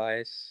male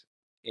bias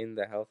in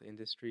the health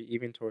industry,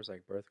 even towards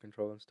like birth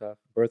control and stuff.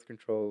 Birth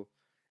control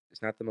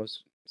is not the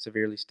most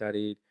severely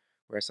studied,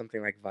 whereas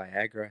something like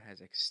Viagra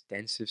has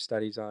extensive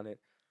studies on it.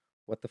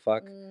 What the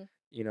fuck? Mm,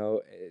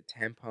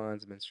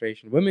 Tampons,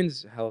 menstruation.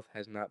 Women's health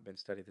has not been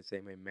studied the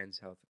same way men's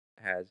health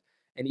has.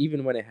 And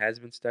even when it has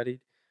been studied,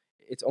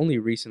 it's only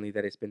recently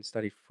that it's been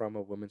studied from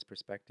a woman's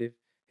perspective.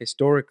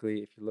 Historically,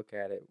 if you look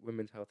at it,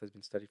 women's health has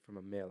been studied from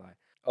a male eye.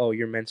 Oh,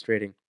 you're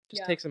menstruating.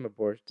 Just yeah. take some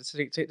abortion. Just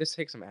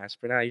take some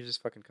aspirin. Now you're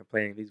just fucking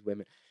complaining. These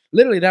women.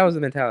 Literally, that was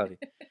the mentality.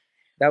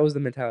 That was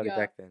the mentality Yeah.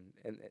 back then.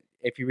 And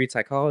if you read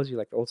psychology,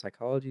 like the old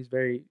psychology is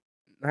very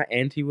not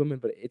anti-woman,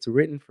 but it's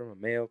written from a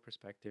male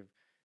perspective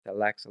that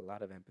lacks a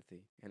lot of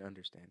empathy and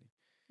understanding,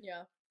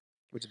 Yeah.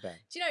 which is bad.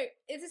 Do you know,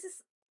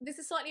 this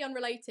is slightly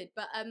unrelated,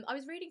 but I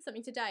was reading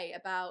something today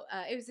about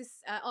it was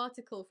this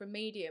article from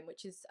Medium,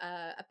 which is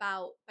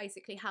about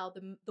basically how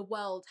the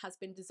world has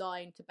been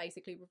designed to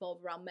basically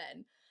revolve around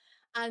men.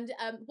 And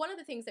one of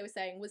the things they were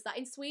saying was that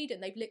in Sweden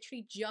they've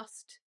literally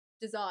just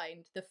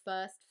designed the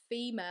first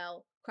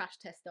female crash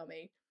test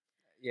dummy.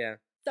 Yeah,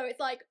 So it's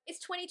like it's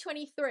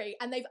 2023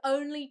 and they've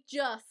only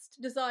just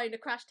designed a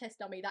crash test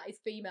dummy that is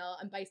female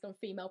and based on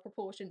female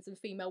proportions and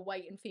female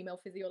weight and female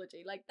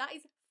physiology. Like that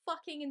is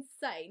fucking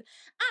insane.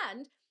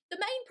 And the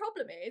main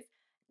problem is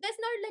there's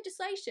no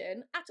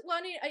legislation at, well,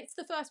 I mean, it's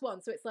the first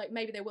one, so it's like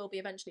maybe there will be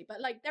eventually, but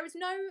like there is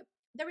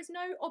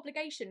no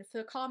obligation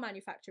for car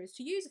manufacturers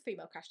to use a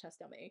female crash test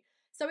dummy.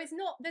 So it's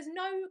not, there's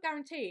no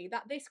guarantee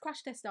that this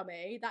crash test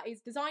dummy that is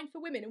designed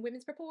for women and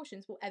women's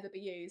proportions will ever be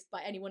used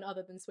by anyone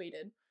other than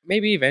Sweden.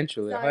 Maybe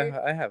eventually. So,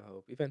 I have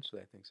hope.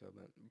 Eventually, I think so,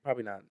 but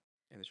probably not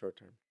in the short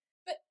term.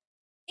 but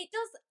it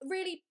does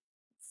really,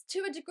 to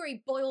a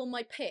degree, boil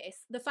my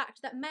piss the fact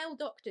that male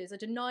doctors are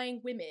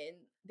denying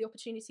women the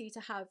opportunity to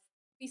have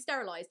be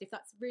sterilized if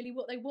that's really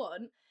what they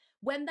want,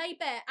 when they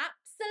bear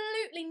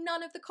absolutely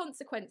none of the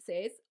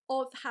consequences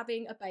of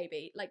having a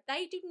baby. Like,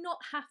 they do not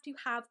have to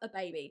have a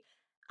baby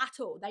at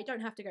all. They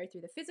don't have to go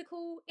through the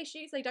physical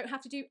issues. They don't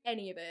have to do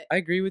any of it. I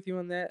agree with you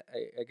on that.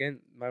 Again,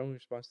 my only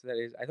response to that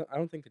is I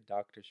don't think the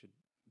doctor should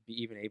be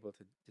even able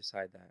to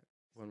decide that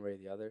one way or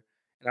the other,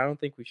 and I don't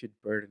think we should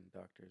burden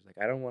doctors. Like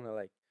I don't want to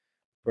like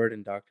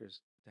burden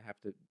doctors to have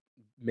to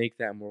make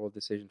that moral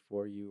decision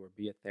for you or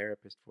be a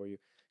therapist for you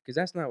because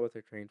that's not what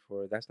they're trained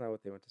for. That's not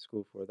what they went to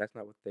school for. That's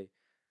not what they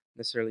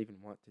necessarily even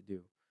want to do.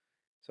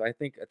 So I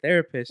think a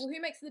therapist, Well,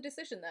 who makes the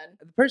decision then?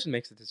 the person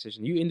makes the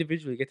decision. You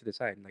individually get to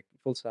decide, like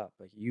full stop.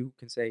 Like you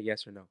can say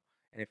yes or no,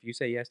 and if you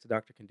say yes, the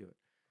doctor can do it.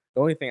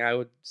 The only thing I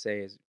would say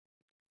is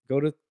go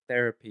to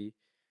therapy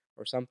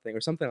or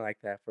something like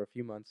that for a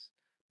few months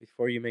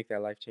before you make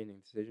that life-changing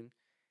decision.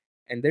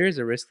 And there is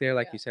a risk there,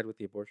 like Yeah. you said, with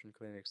the abortion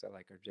clinics that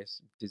like are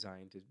just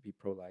designed to be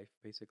pro-life,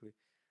 basically.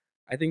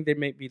 I think there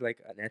may be like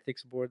an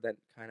ethics board that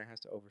kind of has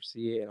to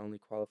oversee it, and only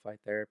qualified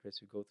therapists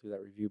who go through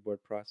that review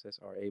board process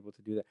are able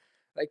to do that.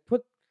 Like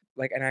put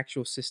like an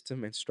actual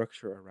system and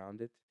structure around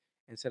it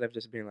instead of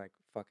just being like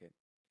fuck it.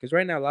 Because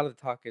right now a lot of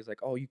the talk is like,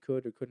 oh, you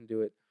could or couldn't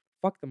do it.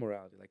 Fuck the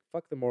morality, like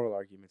fuck the moral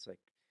arguments. Like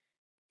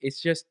it's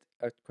just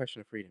a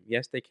question of freedom.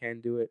 Yes, they can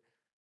do it.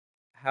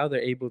 How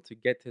they're able to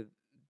get to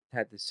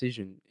that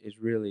decision is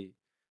really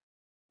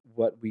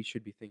what we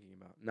should be thinking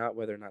about, not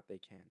whether or not they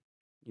can.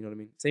 You know what I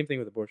mean? Same thing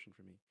with abortion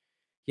for me.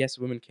 Yes,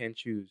 women can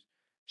choose.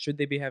 Should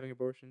they be having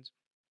abortions?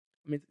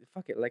 I mean,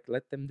 fuck it. Like,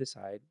 let them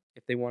decide.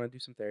 If they want to do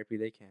some therapy,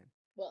 they can.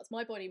 Well, it's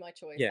my body, my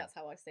choice. Yeah, That's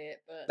how I see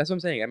it. But that's what I'm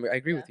saying. I mean, I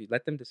agree yeah. with you.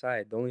 Let them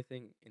decide. The only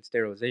thing in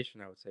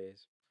sterilization, I would say,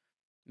 is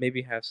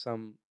maybe have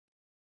some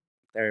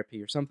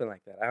therapy or something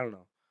like that. I don't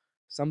know.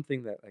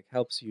 Something that like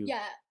helps you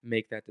Yeah,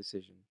 make that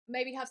decision.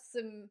 maybe have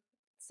some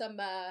Some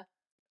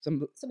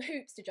some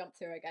hoops to jump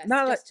through, I guess,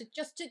 not like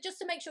just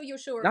to make sure you're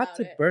sure not about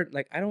to it. burden.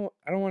 Like I don't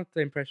want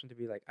the impression to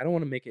be like I don't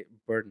want to make it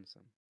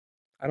burdensome.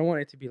 I don't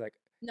want it to be like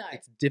No.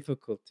 it's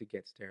difficult to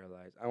get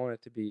sterilized. I want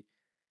it to be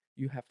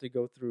you have to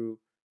go through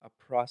a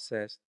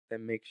process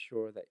that makes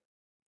sure that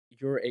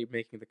you're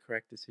making the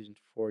correct decision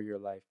for your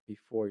life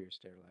before you're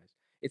sterilized.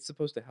 It's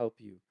supposed to help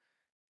you,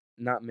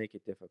 not make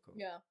it difficult.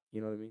 Yeah.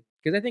 You know what I mean?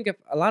 Because I think if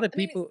a lot of I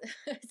mean, people,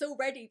 it's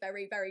already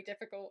very, very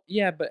difficult.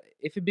 yeah, but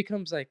if it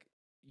becomes like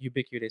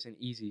ubiquitous and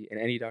easy, and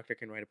any doctor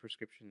can write a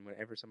prescription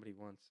whenever somebody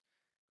wants,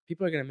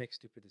 people are gonna make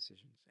stupid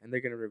decisions, and they're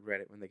gonna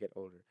regret it when they get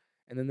older,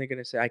 and then they're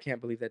gonna say, "I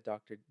can't believe that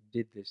doctor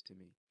did this to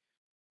me."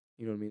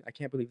 You know what I mean? I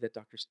can't believe that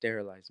doctor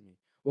sterilized me.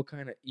 What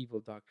kind of evil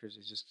doctors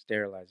is just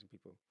sterilizing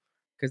people?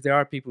 Because there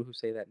are people who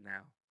say that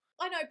now.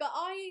 I know, but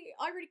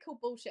I really call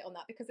bullshit on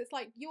that, because it's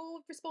like,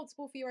 you're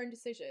responsible for your own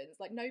decisions.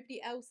 Like, nobody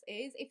else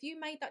is. If you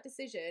made that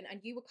decision and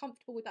you were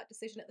comfortable with that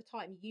decision at the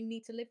time, you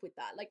need to live with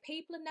that. Like,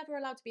 people are never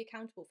allowed to be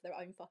accountable for their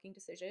own fucking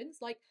decisions.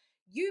 Like,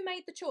 you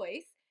made the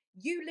choice,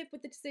 you live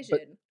with the But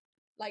decision.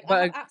 Like, I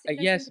but have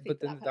absolutely no yes, sympathy but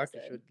for then that the doctor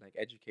person. should like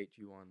educate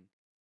you on,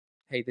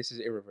 hey, this is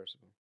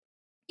irreversible.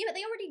 Yeah, but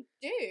they already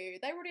do.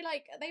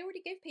 They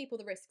already give people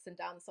the risks and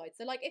downsides.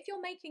 So like, if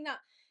you're making that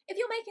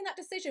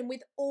decision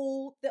with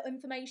all the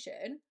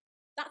information,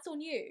 that's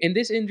on In you.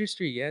 this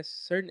industry, yes,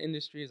 certain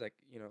industries like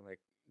like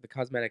the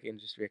cosmetic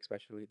industry,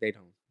 especially, they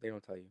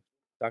don't tell you.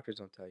 Doctors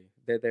don't tell you.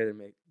 They're there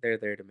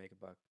to make a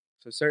buck.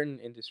 So certain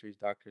industries,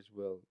 doctors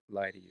will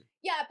lie to you.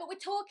 Yeah, but we're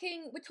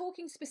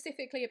talking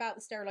specifically about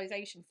the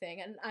sterilization thing,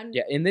 and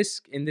Yeah, in this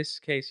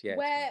case, yeah,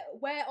 it's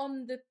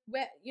fine.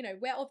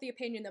 we're of the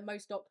opinion that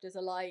most doctors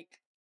are like,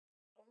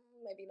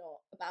 maybe not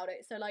about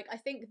it. So like, I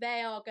think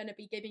they are going to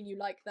be giving you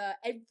like the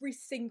every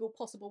single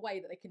possible way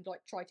that they can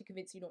like try to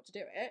convince you not to do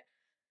it.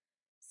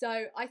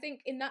 So I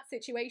think in that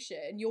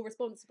situation, you're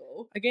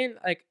responsible. Again,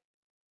 like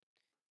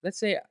let's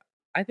say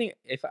I think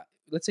if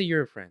let's say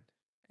you're a friend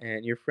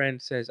and your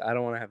friend says I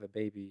don't want to have a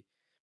baby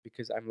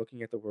because I'm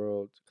looking at the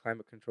world,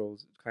 climate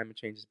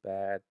change is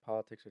bad,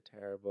 politics are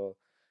terrible,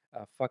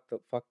 fuck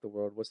the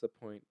world. What's the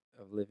point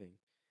of living?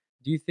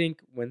 Do you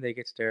think when they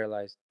get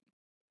sterilized,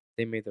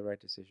 they made the right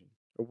decision,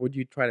 or would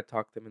you try to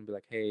talk to them and be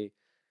like, hey,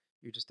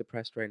 you're just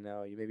depressed right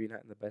now. You maybe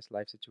not in the best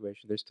life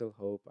situation. There's still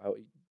hope.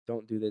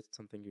 Don't do this. It's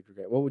something you'd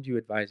regret. What would you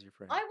advise your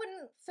friend? I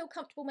wouldn't feel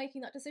comfortable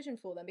making that decision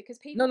for them, because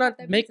No, people have not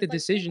their make the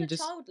reasons. Like, people decision. are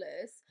Just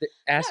childless. No,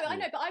 ask I you.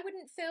 know, but I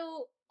don't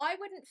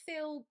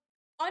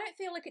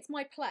feel like it's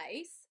my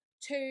place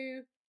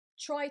to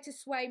try to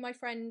sway my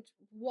friend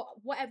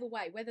whatever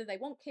way, whether they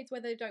want kids,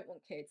 whether they don't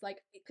want kids, like,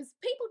 because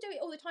people do it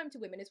all the time to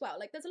women as well.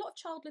 Like, there's a lot of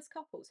childless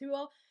couples who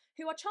are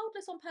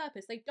childless on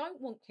purpose. They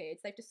don't want kids,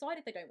 they've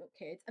decided they don't want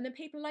kids, and then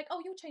people are like,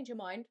 oh, you'll change your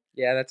mind.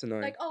 Yeah, that's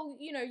annoying. Like, oh,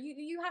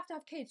 you have to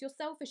have kids, you're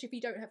selfish if you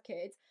don't have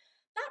kids.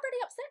 That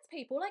really upsets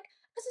people. Like,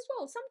 because as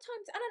well,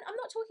 sometimes, and I'm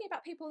not talking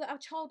about people that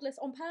are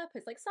childless on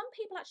purpose. Like, some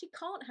people actually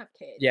can't have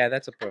kids, Yeah,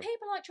 that's a and pro.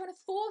 people are like trying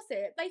to force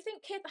it. They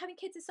think having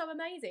kids is so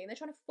amazing, they're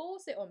trying to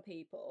force it on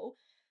people.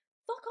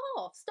 Fuck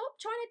off. Stop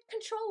trying to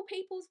control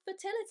people's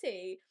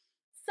fertility.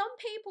 Some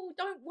people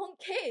don't want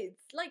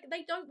kids. Like,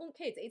 they don't want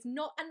kids. It's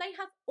not, and they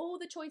have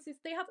all the choices.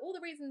 They have all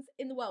the reasons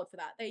in the world for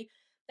that. They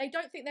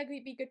don't think they're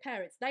going to be good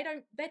parents.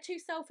 They're too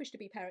selfish to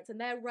be parents,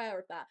 and they're rare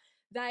of that.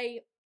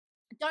 They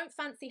don't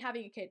fancy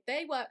having a kid.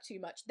 They work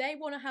too much. They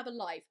want to have a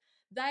life.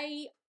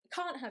 They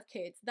can't have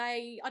kids.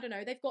 I don't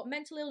know, they've got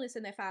mental illness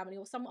in their family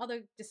or some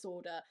other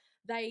disorder.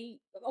 They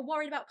are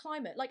worried about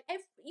climate. Like,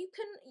 you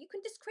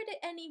can discredit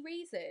any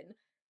reason.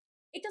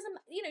 It doesn't,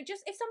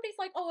 just if somebody's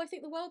like, oh, I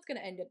think the world's going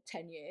to end in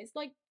 10 years,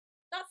 like,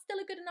 that's still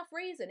a good enough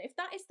reason. If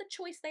that is the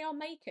choice they are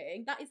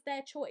making, that is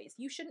their choice.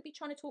 You shouldn't be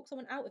trying to talk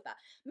someone out of that.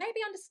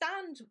 Maybe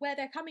understand where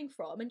they're coming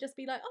from and just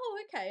be like, oh,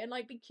 okay, and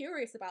like be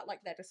curious about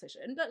like their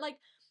decision. But like,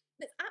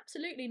 it's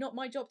absolutely not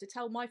my job to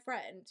tell my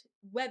friend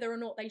whether or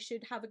not they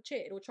should have a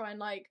kid or try and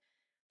like,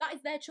 that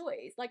is their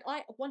choice. Like,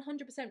 I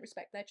 100%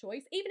 respect their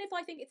choice. Even if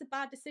I think it's a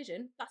bad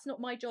decision, that's not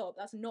my job.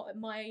 That's not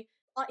my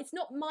it's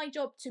not my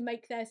job to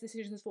make their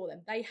decisions for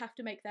them. They have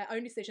to make their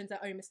own decisions,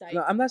 their own No,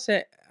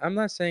 mistakes. I'm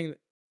not saying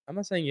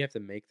you have to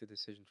make the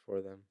decision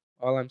for them.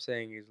 All I'm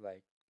saying is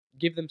like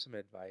give them some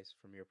advice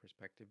from your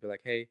perspective. Be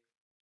like, hey,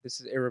 this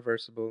is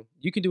irreversible.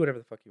 You can do whatever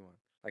the fuck you want.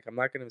 Like I'm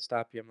not gonna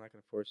stop you. I'm not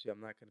gonna force you. I'm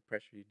not gonna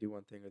pressure you to do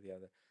one thing or the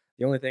other.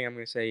 The only thing I'm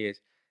gonna say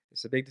is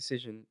it's a big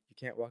decision. You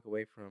can't walk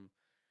away from.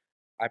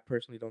 I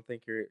personally don't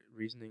think your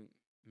reasoning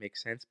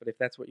makes sense, but if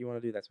that's what you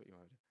want to do, that's what you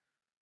want to do.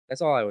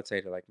 That's all I would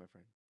say to like my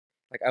friend.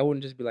 Like I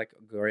wouldn't just be like,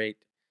 great.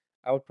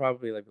 I would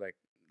probably like be like,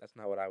 that's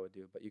not what I would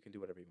do, but you can do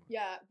whatever you want.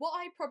 Yeah, what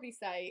I'd probably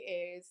say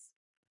is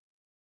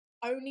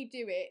only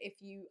do it if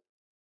you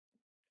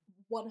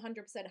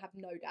 100% have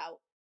no doubt.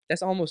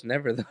 That's almost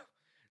never though.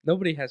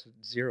 Nobody has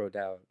zero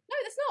doubt. No,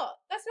 that's not.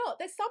 That's not.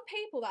 There's some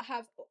people that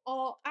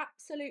are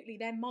absolutely,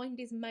 their mind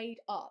is made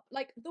up.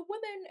 Like the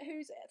woman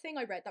whose thing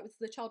I read, that was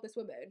the childless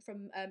woman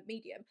from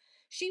Medium.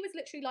 She was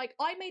literally like,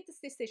 I made this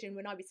decision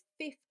when I was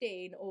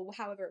 15 or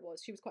however it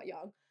was. She was quite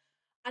young.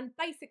 And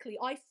basically,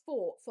 I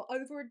fought for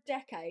over a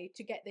decade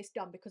to get this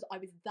done because I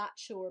was that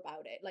sure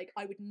about it. Like,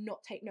 I would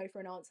not take no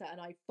for an answer.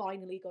 And I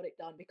finally got it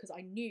done because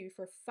I knew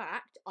for a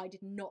fact I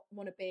did not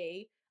want to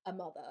be a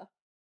mother.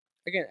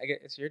 Again,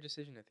 it's your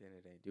decision at the end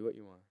of the day. Do what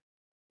you want.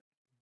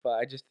 But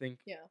I just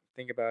Yeah.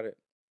 think about it.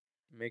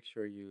 Make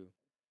sure you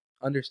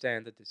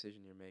understand the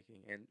decision you're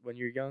making. And when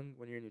you're young,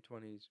 when you're in your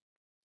 20s,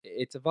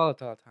 it's a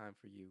volatile time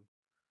for you,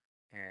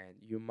 and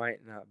you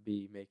might not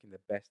be making the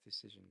best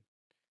decision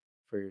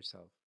for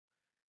yourself.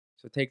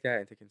 So take that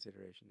into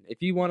consideration.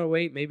 If you want to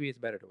wait, maybe it's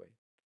better to wait.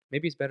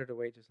 Maybe it's better to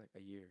wait just like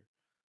a year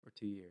or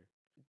 2 years,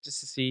 just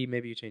to see.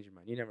 Maybe you change your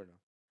mind. You never know.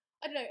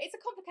 I don't know. It's a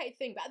complicated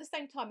thing, but at the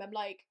same time, I'm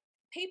like,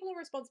 people are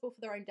responsible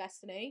for their own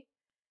destiny.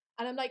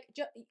 And I'm like,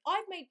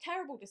 I've made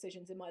terrible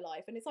decisions in my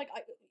life. And it's like,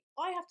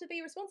 I have to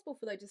be responsible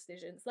for those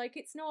decisions. Like,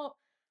 it's not,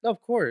 No,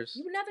 of course.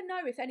 you will never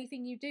know if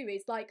anything you do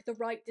is like the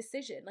right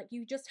decision. Like,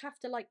 you just have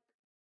to like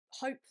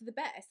hope for the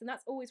best, and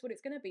that's always what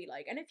it's going to be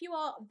like. And if you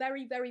are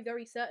very, very,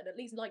 very certain, at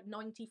least like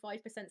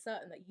 95%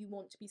 certain that you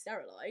want to be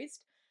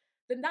sterilized,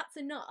 then that's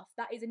enough.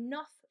 That is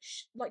enough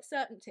like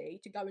certainty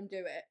to go and do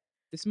it.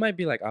 This might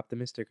be like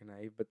optimistic or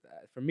naive, but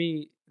for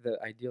me, the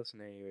ideal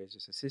scenario is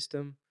just a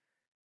system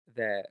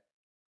that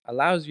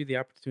allows you the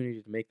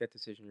opportunity to make that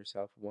decision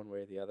yourself, one way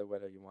or the other,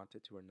 whether you want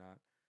it to or not,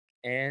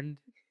 and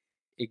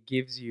it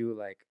gives you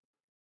like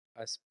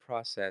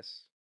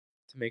process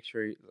to make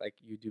sure like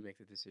you do make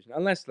the decision,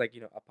 unless like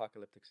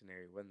apocalyptic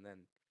scenario, when then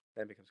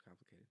it becomes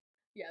complicated.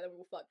 Yeah, they're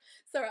all fucked.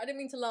 Sorry, I didn't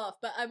mean to laugh,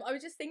 but I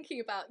was just thinking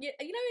about, in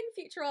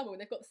Futurama when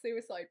they've got the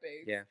suicide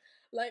booth, Yeah,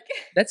 like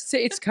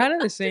it's kind of I'm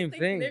the just same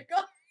thinking thing. they've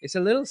got It's a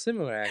little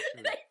similar they've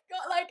actually.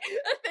 got like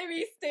a thing where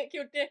you stick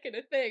your dick in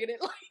a thing and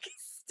it like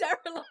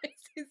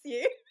sterilizes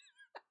you.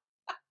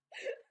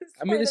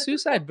 I mean, Sorry, the that just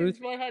suicide popped booth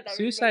into my head. That really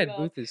made me suicide laugh.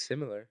 booth is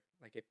similar.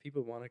 Like if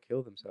people want to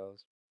kill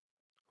themselves,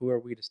 who are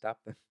we to stop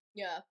them?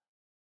 Yeah.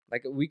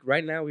 Like we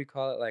right now we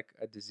call it like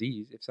a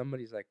disease. If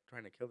somebody's like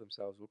trying to kill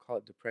themselves, we'll call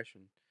it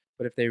depression.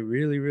 But if they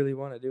really, really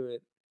want to do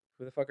it,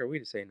 who the fuck are we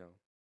to say no?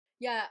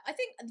 Yeah, I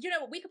think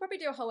we could probably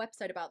do a whole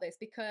episode about this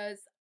because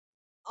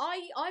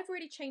I've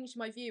really changed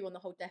my view on the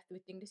whole death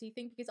with dignity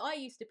thing because I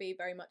used to be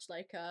very much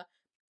like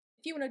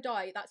if you want to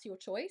die, that's your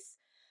choice.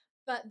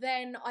 But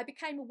then I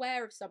became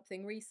aware of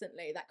something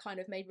recently that kind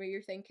of made me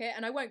rethink it,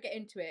 and I won't get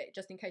into it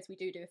just in case we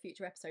do a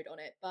future episode on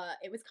it. But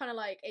it was kind of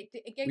like it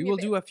gave We me a will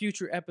bit do of, a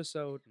future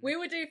episode. we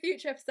will do a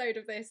future episode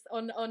of this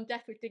on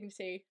death with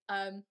dignity,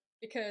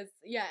 because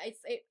yeah,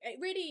 it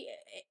really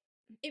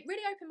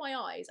opened my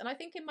eyes, and I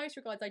think in most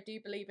regards I do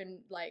believe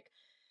in like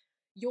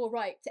your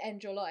right to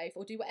end your life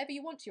or do whatever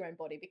you want to your own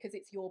body because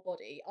it's your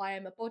body. I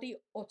am a body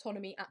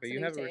autonomy But you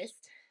have a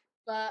absolutist.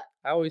 But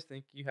I always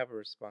think you have a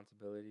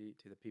responsibility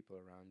to the people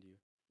around you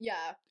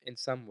yeah, in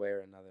some way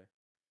or another,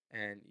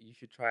 and you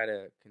should try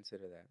to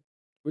consider that.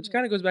 Which mm,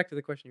 kind of goes back to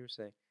the question you were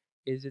saying: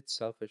 is it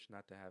selfish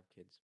not to have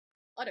kids?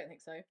 I don't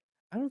think so.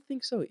 I don't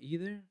think so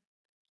either,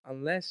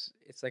 unless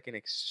it's like an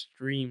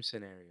extreme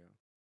scenario.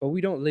 But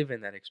we don't live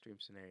in that extreme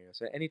scenario.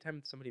 So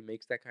anytime somebody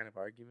makes that kind of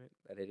argument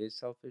that it is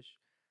selfish,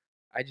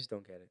 I just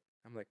don't get it.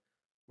 I'm like,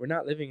 we're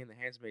not living in the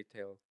Handmaid's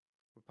Tale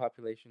where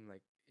population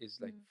like is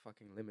like Mm.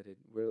 fucking limited.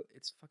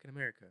 It's fucking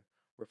America.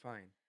 We're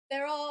fine.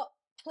 There are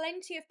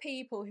plenty of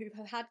people who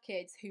have had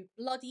kids who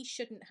bloody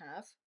shouldn't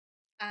have,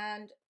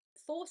 and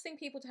forcing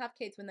people to have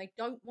kids when they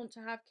don't want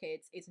to have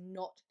kids is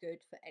not good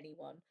for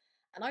anyone.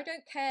 And I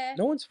don't care.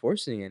 No one's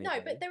forcing No, but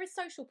anybody. there is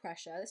social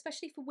pressure,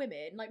 especially for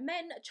women. Like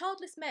men,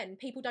 childless men,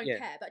 people don't Yeah.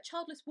 care, but a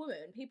childless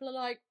woman, people are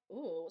like,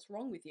 "Oh, what's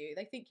wrong with you?"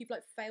 They think you've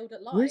like failed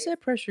at Where does life.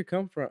 that pressure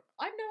come from?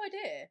 I have no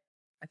idea.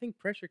 I think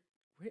pressure.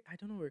 Wait, I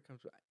don't know where it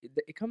comes from.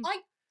 It comes.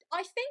 I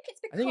I think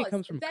it's I think it because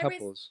comes from there is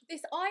couples.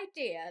 this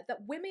idea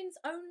that women's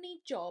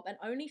only job and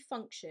only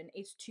function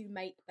is to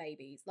make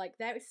babies. Like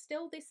there is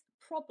still this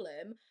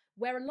problem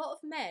where a lot of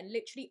men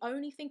literally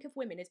only think of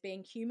women as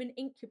being human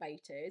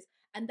incubators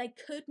and they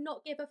could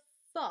not give a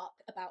fuck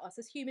about us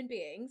as human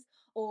beings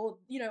or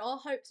our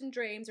hopes and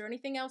dreams or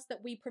anything else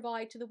that we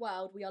provide to the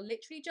world. We are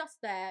literally just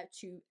there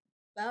to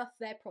birth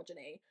their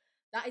progeny.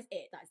 That is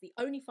it. That is the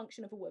only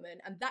function of a woman.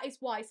 And that is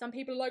why some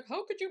people are like,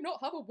 how could you not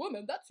have a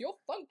woman? That's your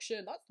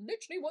function. That's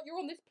literally what you're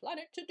on this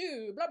planet to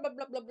do. Blah, blah,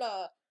 blah, blah,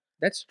 blah.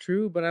 That's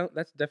true, but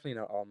that's definitely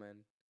not all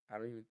men. I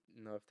don't even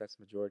know if that's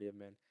majority of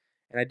men.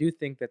 And I do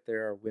think that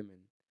there are women.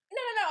 No,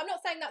 no, no. I'm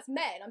not saying that's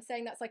men. I'm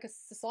saying that's like a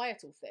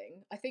societal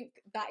thing. I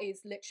think that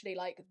is literally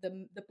like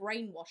the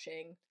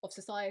brainwashing of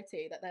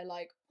society that they're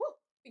like, oh,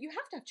 but you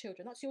have to have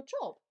children. That's your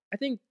job. I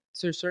think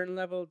to a certain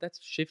level that's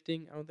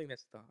shifting. I don't think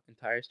that's the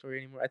entire story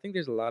anymore. I think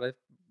there's a lot of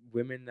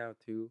women now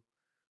too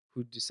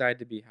who decide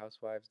to be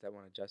housewives that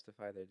want to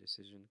justify their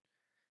decision.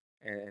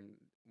 And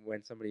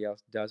when somebody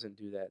else doesn't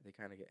do that, they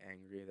kind of get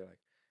angry. They're like,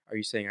 "Are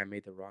you saying I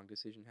made the wrong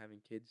decision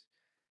having kids?"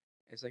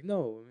 It's like,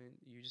 no, I mean,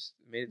 you just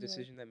made a Mm.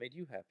 decision that made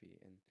you happy,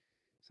 and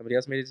somebody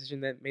else made a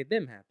decision that made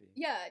them happy.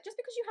 Yeah, just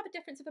because you have a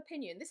difference of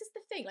opinion, this is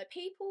the thing. Like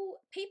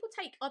people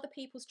take other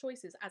people's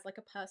choices as like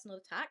a personal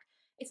attack.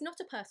 It's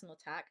not a personal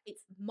attack.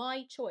 It's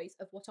my choice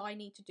of what I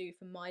need to do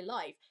for my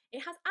life.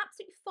 It has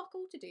absolutely fuck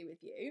all to do with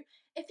you.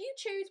 If you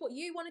choose what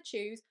you want to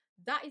choose,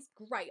 that is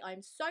great.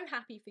 I'm so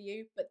happy for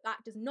you, but that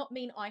does not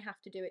mean I have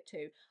to do it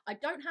too. I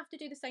don't have to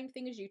do the same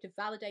thing as you to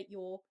validate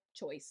your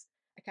choice.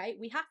 Okay?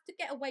 We have to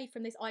get away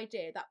from this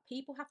idea that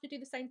people have to do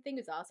the same thing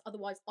as us,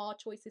 otherwise our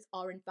choices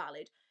are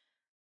invalid.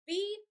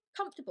 Be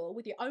comfortable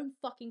with your own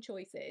fucking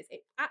choices.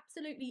 It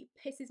absolutely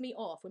pisses me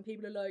off when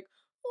people are like,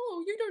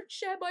 "Oh, you don't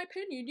share my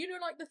opinion. You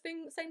don't like the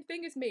same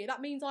thing as me.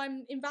 That means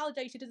I'm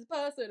invalidated as a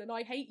person and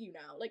I hate you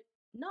now." Like,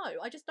 no,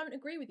 I just don't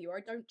agree with you or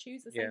I don't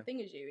choose the same Yeah,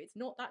 thing as you. It's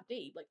not that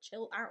deep. Like,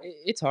 chill out.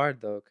 it's hard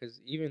though,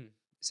 because even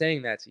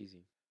saying that's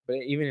easy, but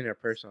even in our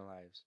personal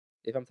lives,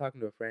 if I'm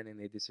talking to a friend and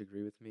they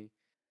disagree with me,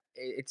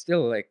 it's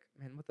still like,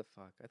 man, what the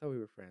fuck? I thought we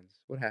were friends.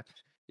 What happened?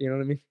 You know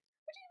what I mean?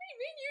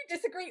 Me and you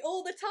disagree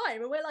all the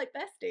time and we're like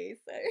besties,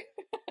 so.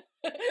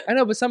 I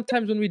know, but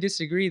sometimes when we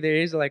disagree, there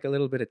is like a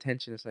little bit of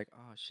tension. It's like,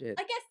 oh shit.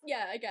 I guess,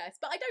 yeah, I guess.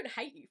 But I don't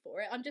hate you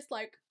for it. I'm just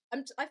like, I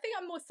think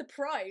I'm more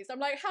surprised. I'm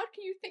like, how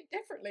can you think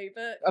differently?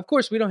 But Of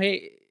course, we don't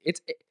hate.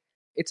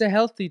 It's a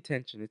healthy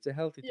tension. It's a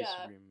healthy yeah.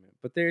 disagreement.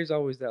 But there's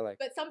always that like,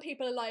 But some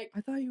people are like,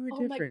 I thought you were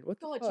 "Oh my different. What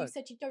the god, you fuck?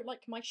 said you don't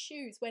like my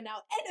shoes. We're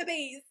now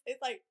enemies."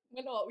 It's like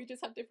we're not. We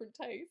just have different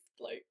tastes.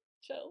 Like,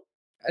 chill.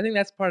 I think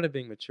that's part of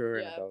being mature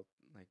and Yeah. adult,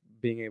 like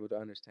being able to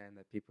understand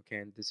that people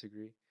can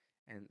disagree,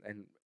 and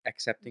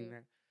accepting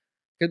Mm.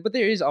 that. 'But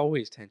there is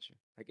always tension.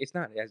 Like it's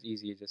not as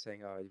easy as just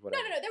saying, oh, No, no,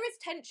 whatever. no. There is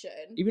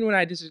tension. Even when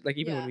I like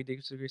even when Yeah. we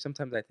disagree,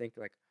 sometimes I think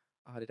like,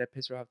 oh, did I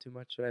piss her off too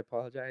much? Should I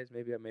apologize?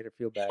 Maybe I made her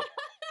feel bad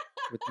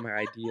with my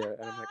idea,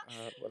 and I'm like,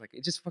 well, like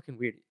it's just fucking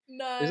weird. There's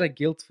No, like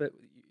guilt,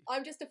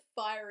 I'm just a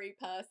fiery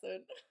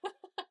person.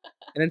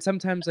 and then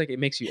sometimes like it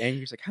makes you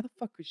angry. It's like, how the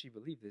fuck could she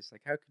believe this?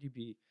 Like, how could you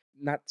be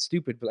not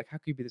stupid, but like, how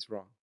could you be this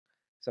wrong?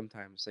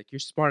 Sometimes like you're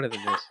smarter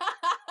than this.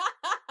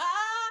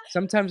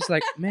 Sometimes it's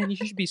like, man, you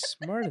should be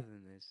smarter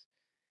than this.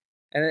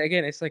 And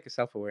again, it's like a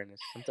self awareness.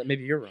 Sometimes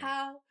maybe you're wrong.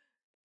 How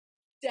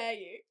dare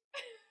you?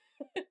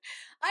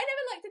 I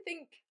never like to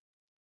think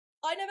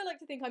I never like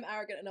to think I'm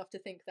arrogant enough to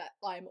think that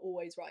I'm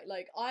always right.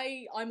 Like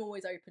I'm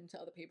always open to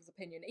other people's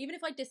opinion, even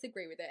if I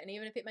disagree with it, and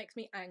even if it makes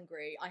me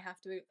angry. I have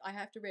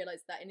to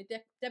realize that in a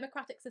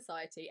democratic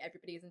society,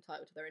 everybody is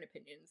entitled to their own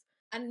opinions,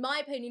 and my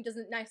opinion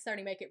doesn't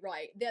necessarily make it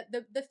right.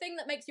 The thing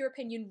that makes your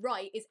opinion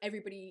right is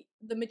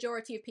the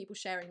majority of people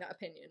sharing that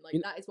opinion. Like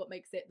You that is what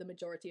makes it the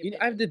majority I've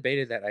opinion.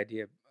 debated that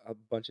idea a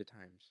bunch of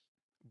times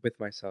with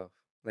myself,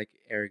 like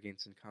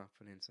arrogance and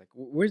confidence. Like,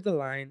 where's the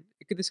line?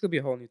 This could be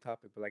a whole new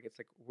topic, but like, it's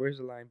like, where's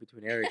the line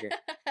between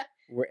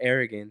where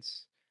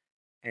arrogance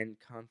and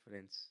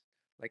confidence?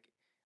 Like,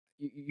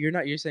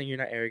 you're saying you're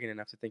not arrogant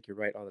enough to think you're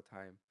right all the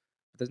time.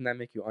 But doesn't that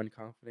make you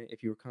unconfident?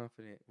 If you were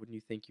confident, wouldn't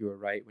you think you were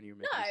right when you were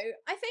making this?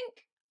 No,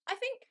 I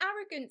think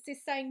arrogance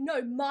is saying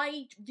no,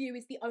 my view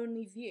is the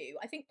only view.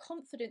 I think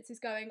confidence is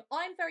going,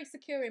 I'm very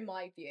secure in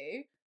my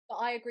view, but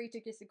I agree to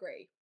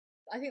disagree.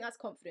 I think that's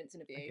confidence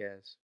in a I view.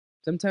 guess.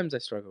 Sometimes I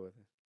struggle with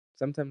it.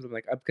 Sometimes I'm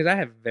like, because I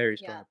have very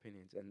strong Yeah.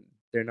 opinions, and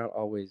they're not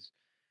always,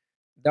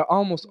 they're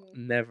almost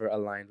Mhm. never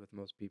aligned with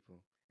most people.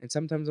 And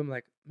sometimes I'm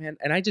like, man,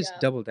 and I just Yeah.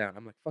 double down.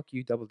 I'm like, fuck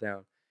you, double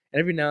down. And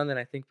every now and then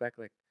I think back,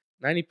 like,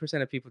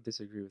 90% of people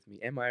disagree with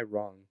me. Am I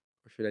wrong?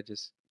 Or should I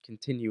just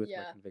continue with my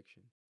Yeah.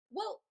 conviction?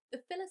 Well,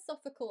 the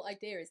philosophical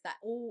idea is that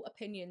all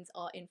opinions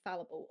are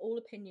infallible. All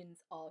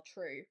opinions are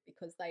true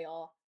because they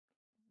are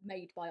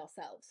made by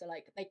ourselves. So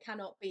like they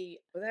cannot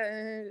be. But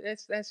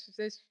that's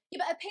Yeah,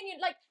 but opinion,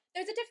 like,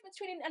 there's a difference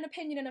between an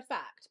opinion and a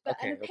fact. But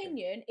an okay, okay.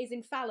 opinion is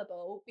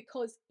infallible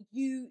because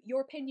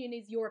your opinion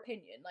is your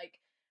opinion. Like,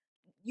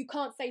 you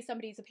can't say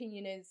somebody's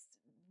opinion is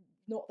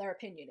not their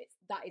opinion. It's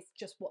that is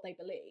just what they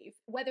believe,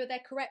 whether they're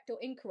correct or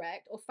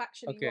incorrect or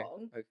factually Okay.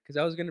 wrong. Because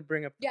I was going to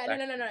bring up the Yeah, no,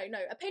 no, fact no, thing. no,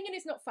 no. Opinion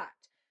is not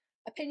fact.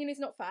 Opinion is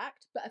not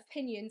fact, but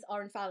opinions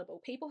are infallible.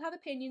 People have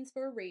opinions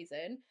for a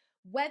reason.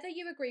 Whether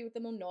you agree with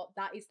them or not,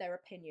 that is their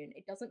opinion.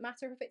 It doesn't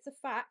matter if it's a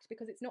fact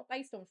because it's not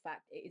based on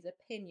fact. It is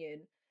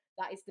opinion.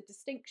 That is the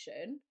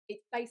distinction.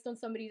 It's based on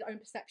somebody's own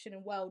perception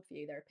and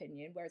worldview, their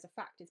opinion, whereas a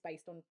fact is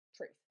based on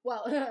truth.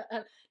 Well,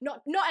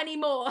 not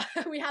anymore.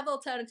 We have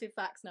alternative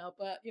facts now,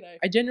 but you know,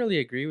 I generally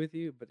agree with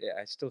you, but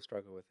I still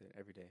struggle with it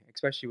every day,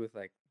 especially with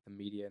like the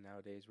media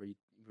nowadays, where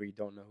you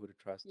don't know who to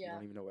trust, you yeah.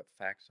 don't even know what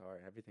facts are,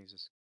 and everything's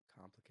just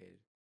complicated.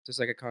 Just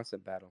like a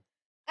constant battle.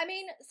 I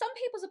mean, some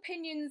people's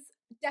opinions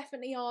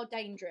definitely are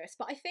dangerous,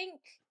 but I think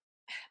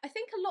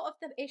a lot of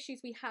the issues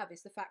we have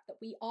is the fact that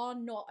we are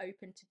not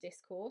open to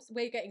discourse.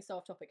 We're getting so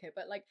off topic here,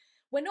 but like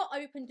we're not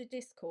open to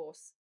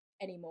discourse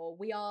anymore.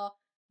 We are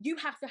you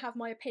have to have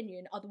my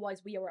opinion,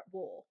 otherwise we are at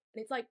war.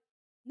 And it's like,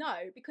 no,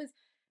 because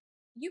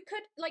you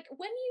could like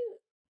when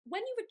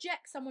you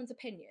reject someone's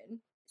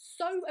opinion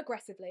so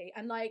aggressively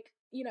and like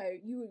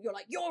you're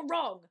like you're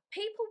wrong,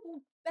 people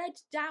will bed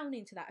down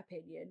into that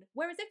opinion,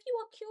 whereas if you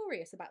are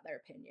curious about their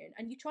opinion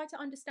and you try to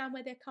understand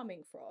where they're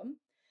coming from,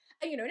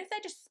 and if they're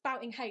just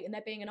spouting hate and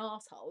they're being an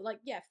asshole, like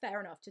yeah, fair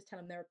enough, just tell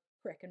them they're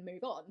a prick and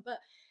move on. But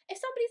if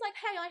somebody's like,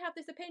 hey, I have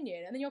this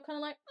opinion, and then you're kind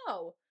of like,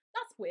 oh,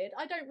 that's weird,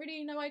 I don't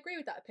really know I agree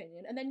with that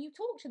opinion, and then you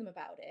talk to them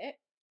about it,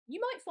 you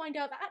might find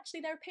out that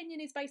actually their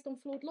opinion is based on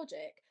flawed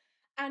logic,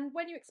 and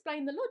when you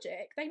explain the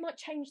logic, they might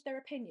change their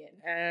opinion.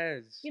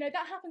 As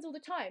That happens all the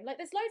time. Like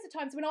there's loads of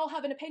times when I'll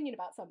have an opinion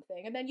about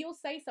something, and then you'll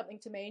say something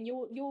to me, and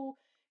you'll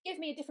give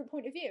me a different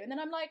point of view, and then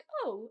I'm like,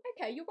 oh,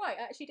 okay, you're right.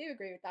 I actually do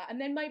agree with that, and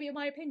then maybe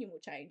my opinion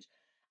will change,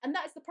 and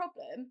that's the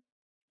problem.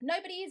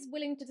 Nobody is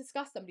willing to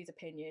discuss somebody's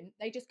opinion.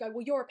 They just go,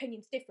 well, your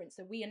opinion's different,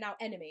 so we are now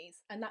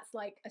enemies, and that's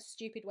like a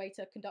stupid way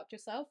to conduct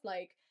yourself.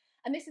 Like,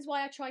 and this is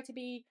why I try to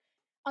be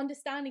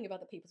understanding of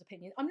other people's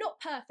opinions. I'm not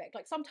perfect.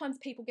 Like sometimes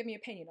people give me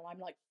opinion, and I'm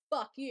like,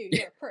 fuck you,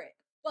 you're a prick.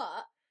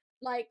 But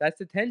like that's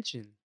the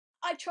tension.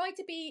 I try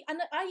to be, and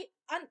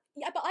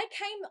yeah, but I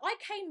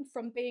came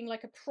from being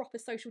like a proper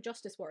social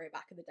justice warrior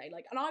back in the day,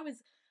 like, and I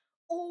was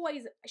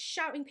always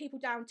shouting people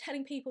down,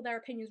 telling people their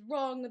opinions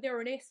wrong, they're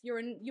an this,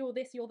 you're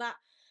this, you're that,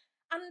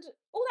 and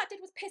all that did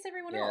was piss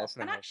everyone Yeah, off. that's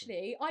not And healthy.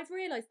 actually, I've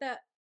realised that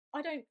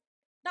I don't.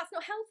 That's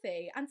not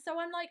healthy. And so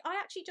I'm like, I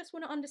actually just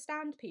want to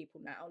understand people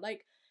now.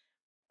 Like,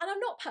 and I'm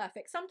not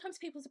perfect. Sometimes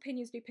people's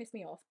opinions do piss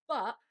me off,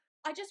 but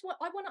I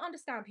want to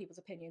understand people's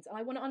opinions, and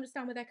I want to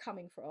understand where they're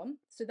coming from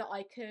so that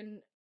I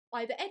can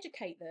either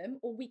educate them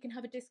or we can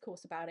have a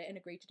discourse about it and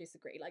agree to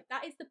disagree. Like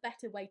that is the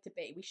better way to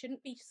be. We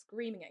shouldn't be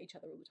screaming at each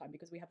other all the time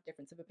because we have a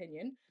difference of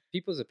opinion.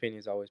 People's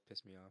opinions always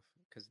piss me off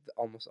because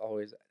almost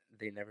always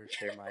they never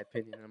share my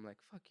opinion, and I'm like,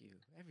 fuck you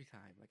every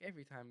time. Like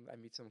every time I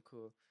meet someone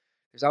cool,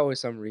 there's always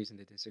some reason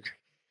to disagree.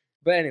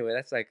 But anyway,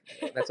 that's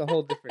a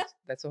whole different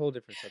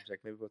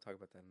subject. Maybe we'll talk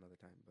about that another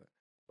time.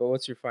 But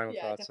what's your final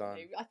Yeah, thoughts on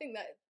definitely. I think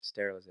that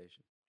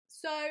sterilization?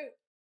 so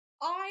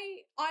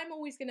I'm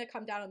always going to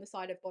come down on the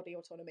side of body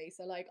autonomy.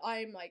 So like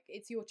I'm like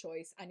it's your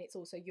choice and it's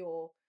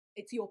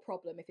your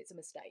problem if it's a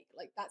mistake.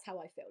 Like that's how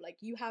I feel. Like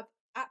you have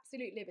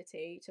absolute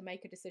liberty to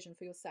make a decision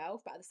for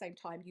yourself, but at the same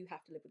time you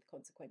have to live with the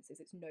consequences.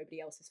 It's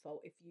nobody else's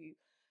fault if you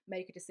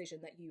make a decision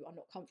that you are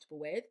not comfortable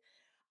with.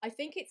 I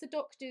think it's a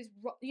doctor's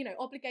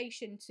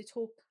obligation to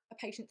talk a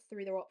patient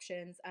through their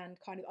options and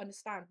kind of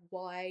understand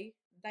why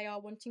they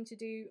are wanting to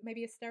do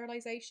maybe a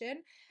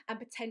sterilization, and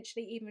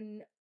potentially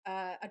even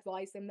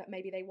advise them that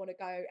maybe they want to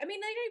go. I mean,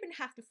 they don't even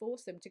have to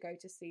force them to go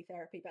to see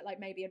therapy, but like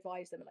maybe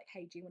advise them like,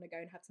 hey, do you want to go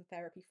and have some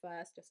therapy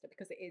first, just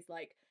because it is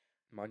like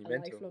a Monumental.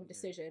 lifelong Yeah.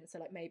 decision. So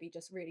like maybe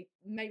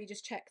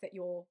just check that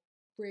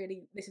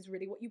this is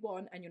really what you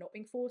want and you're not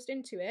being forced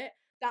into it.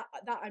 That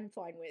I'm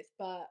fine with,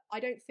 but I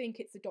don't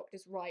think it's the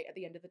doctor's right at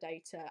the end of the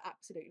day to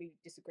absolutely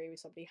disagree with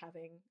somebody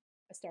having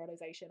a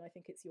sterilization. I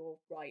think it's your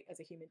right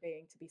as a human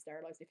being to be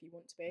sterilized if you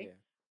want to be. Yeah.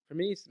 For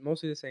me, it's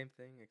mostly the same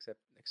thing, except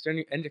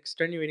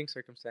extenuating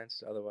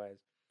circumstances. Otherwise,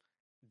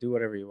 do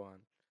whatever you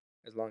want.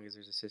 as long as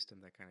there's a system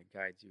that kind of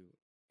guides you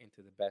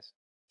into the best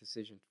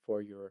decision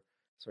for your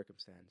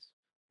circumstance,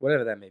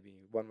 whatever that may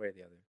be, one way or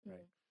the other, right?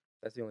 Mm.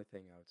 That's the only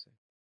thing I would say.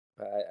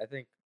 But I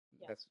think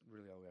Yeah. that's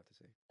really all we have to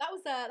say. That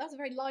was a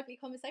very lively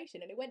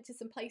conversation, and it went to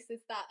some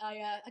places that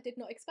I did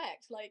not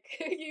expect. Like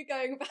you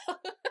going about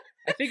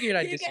I figured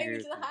I'd you getting disagree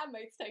into with the you.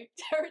 Handmaid's Tale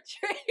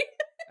territory.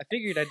 I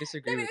figured I'd No,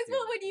 disagree but it with was you.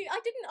 more when you.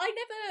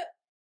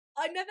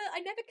 I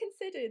never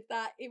considered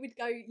that it would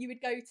go. You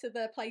would go to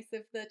the place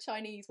of the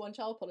Chinese one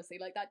child policy.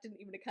 Like that didn't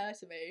even occur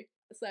to me.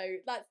 So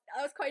that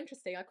was quite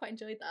interesting. I quite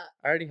enjoyed that.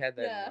 I already had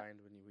that in Yeah, mind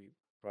when we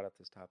brought up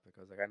this topic.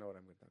 I was like, I know what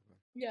I'm going to talk about.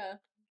 yeah.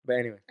 But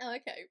anyway, Oh,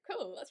 okay,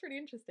 cool. That's really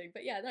interesting.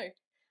 But yeah, no,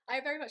 I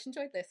very much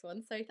enjoyed this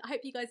one. So I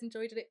hope you guys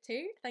enjoyed it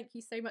too. Thank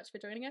you so much for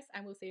joining us,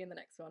 and we'll see you in the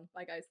next one.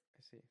 Bye, guys.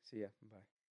 I see. See ya. Bye.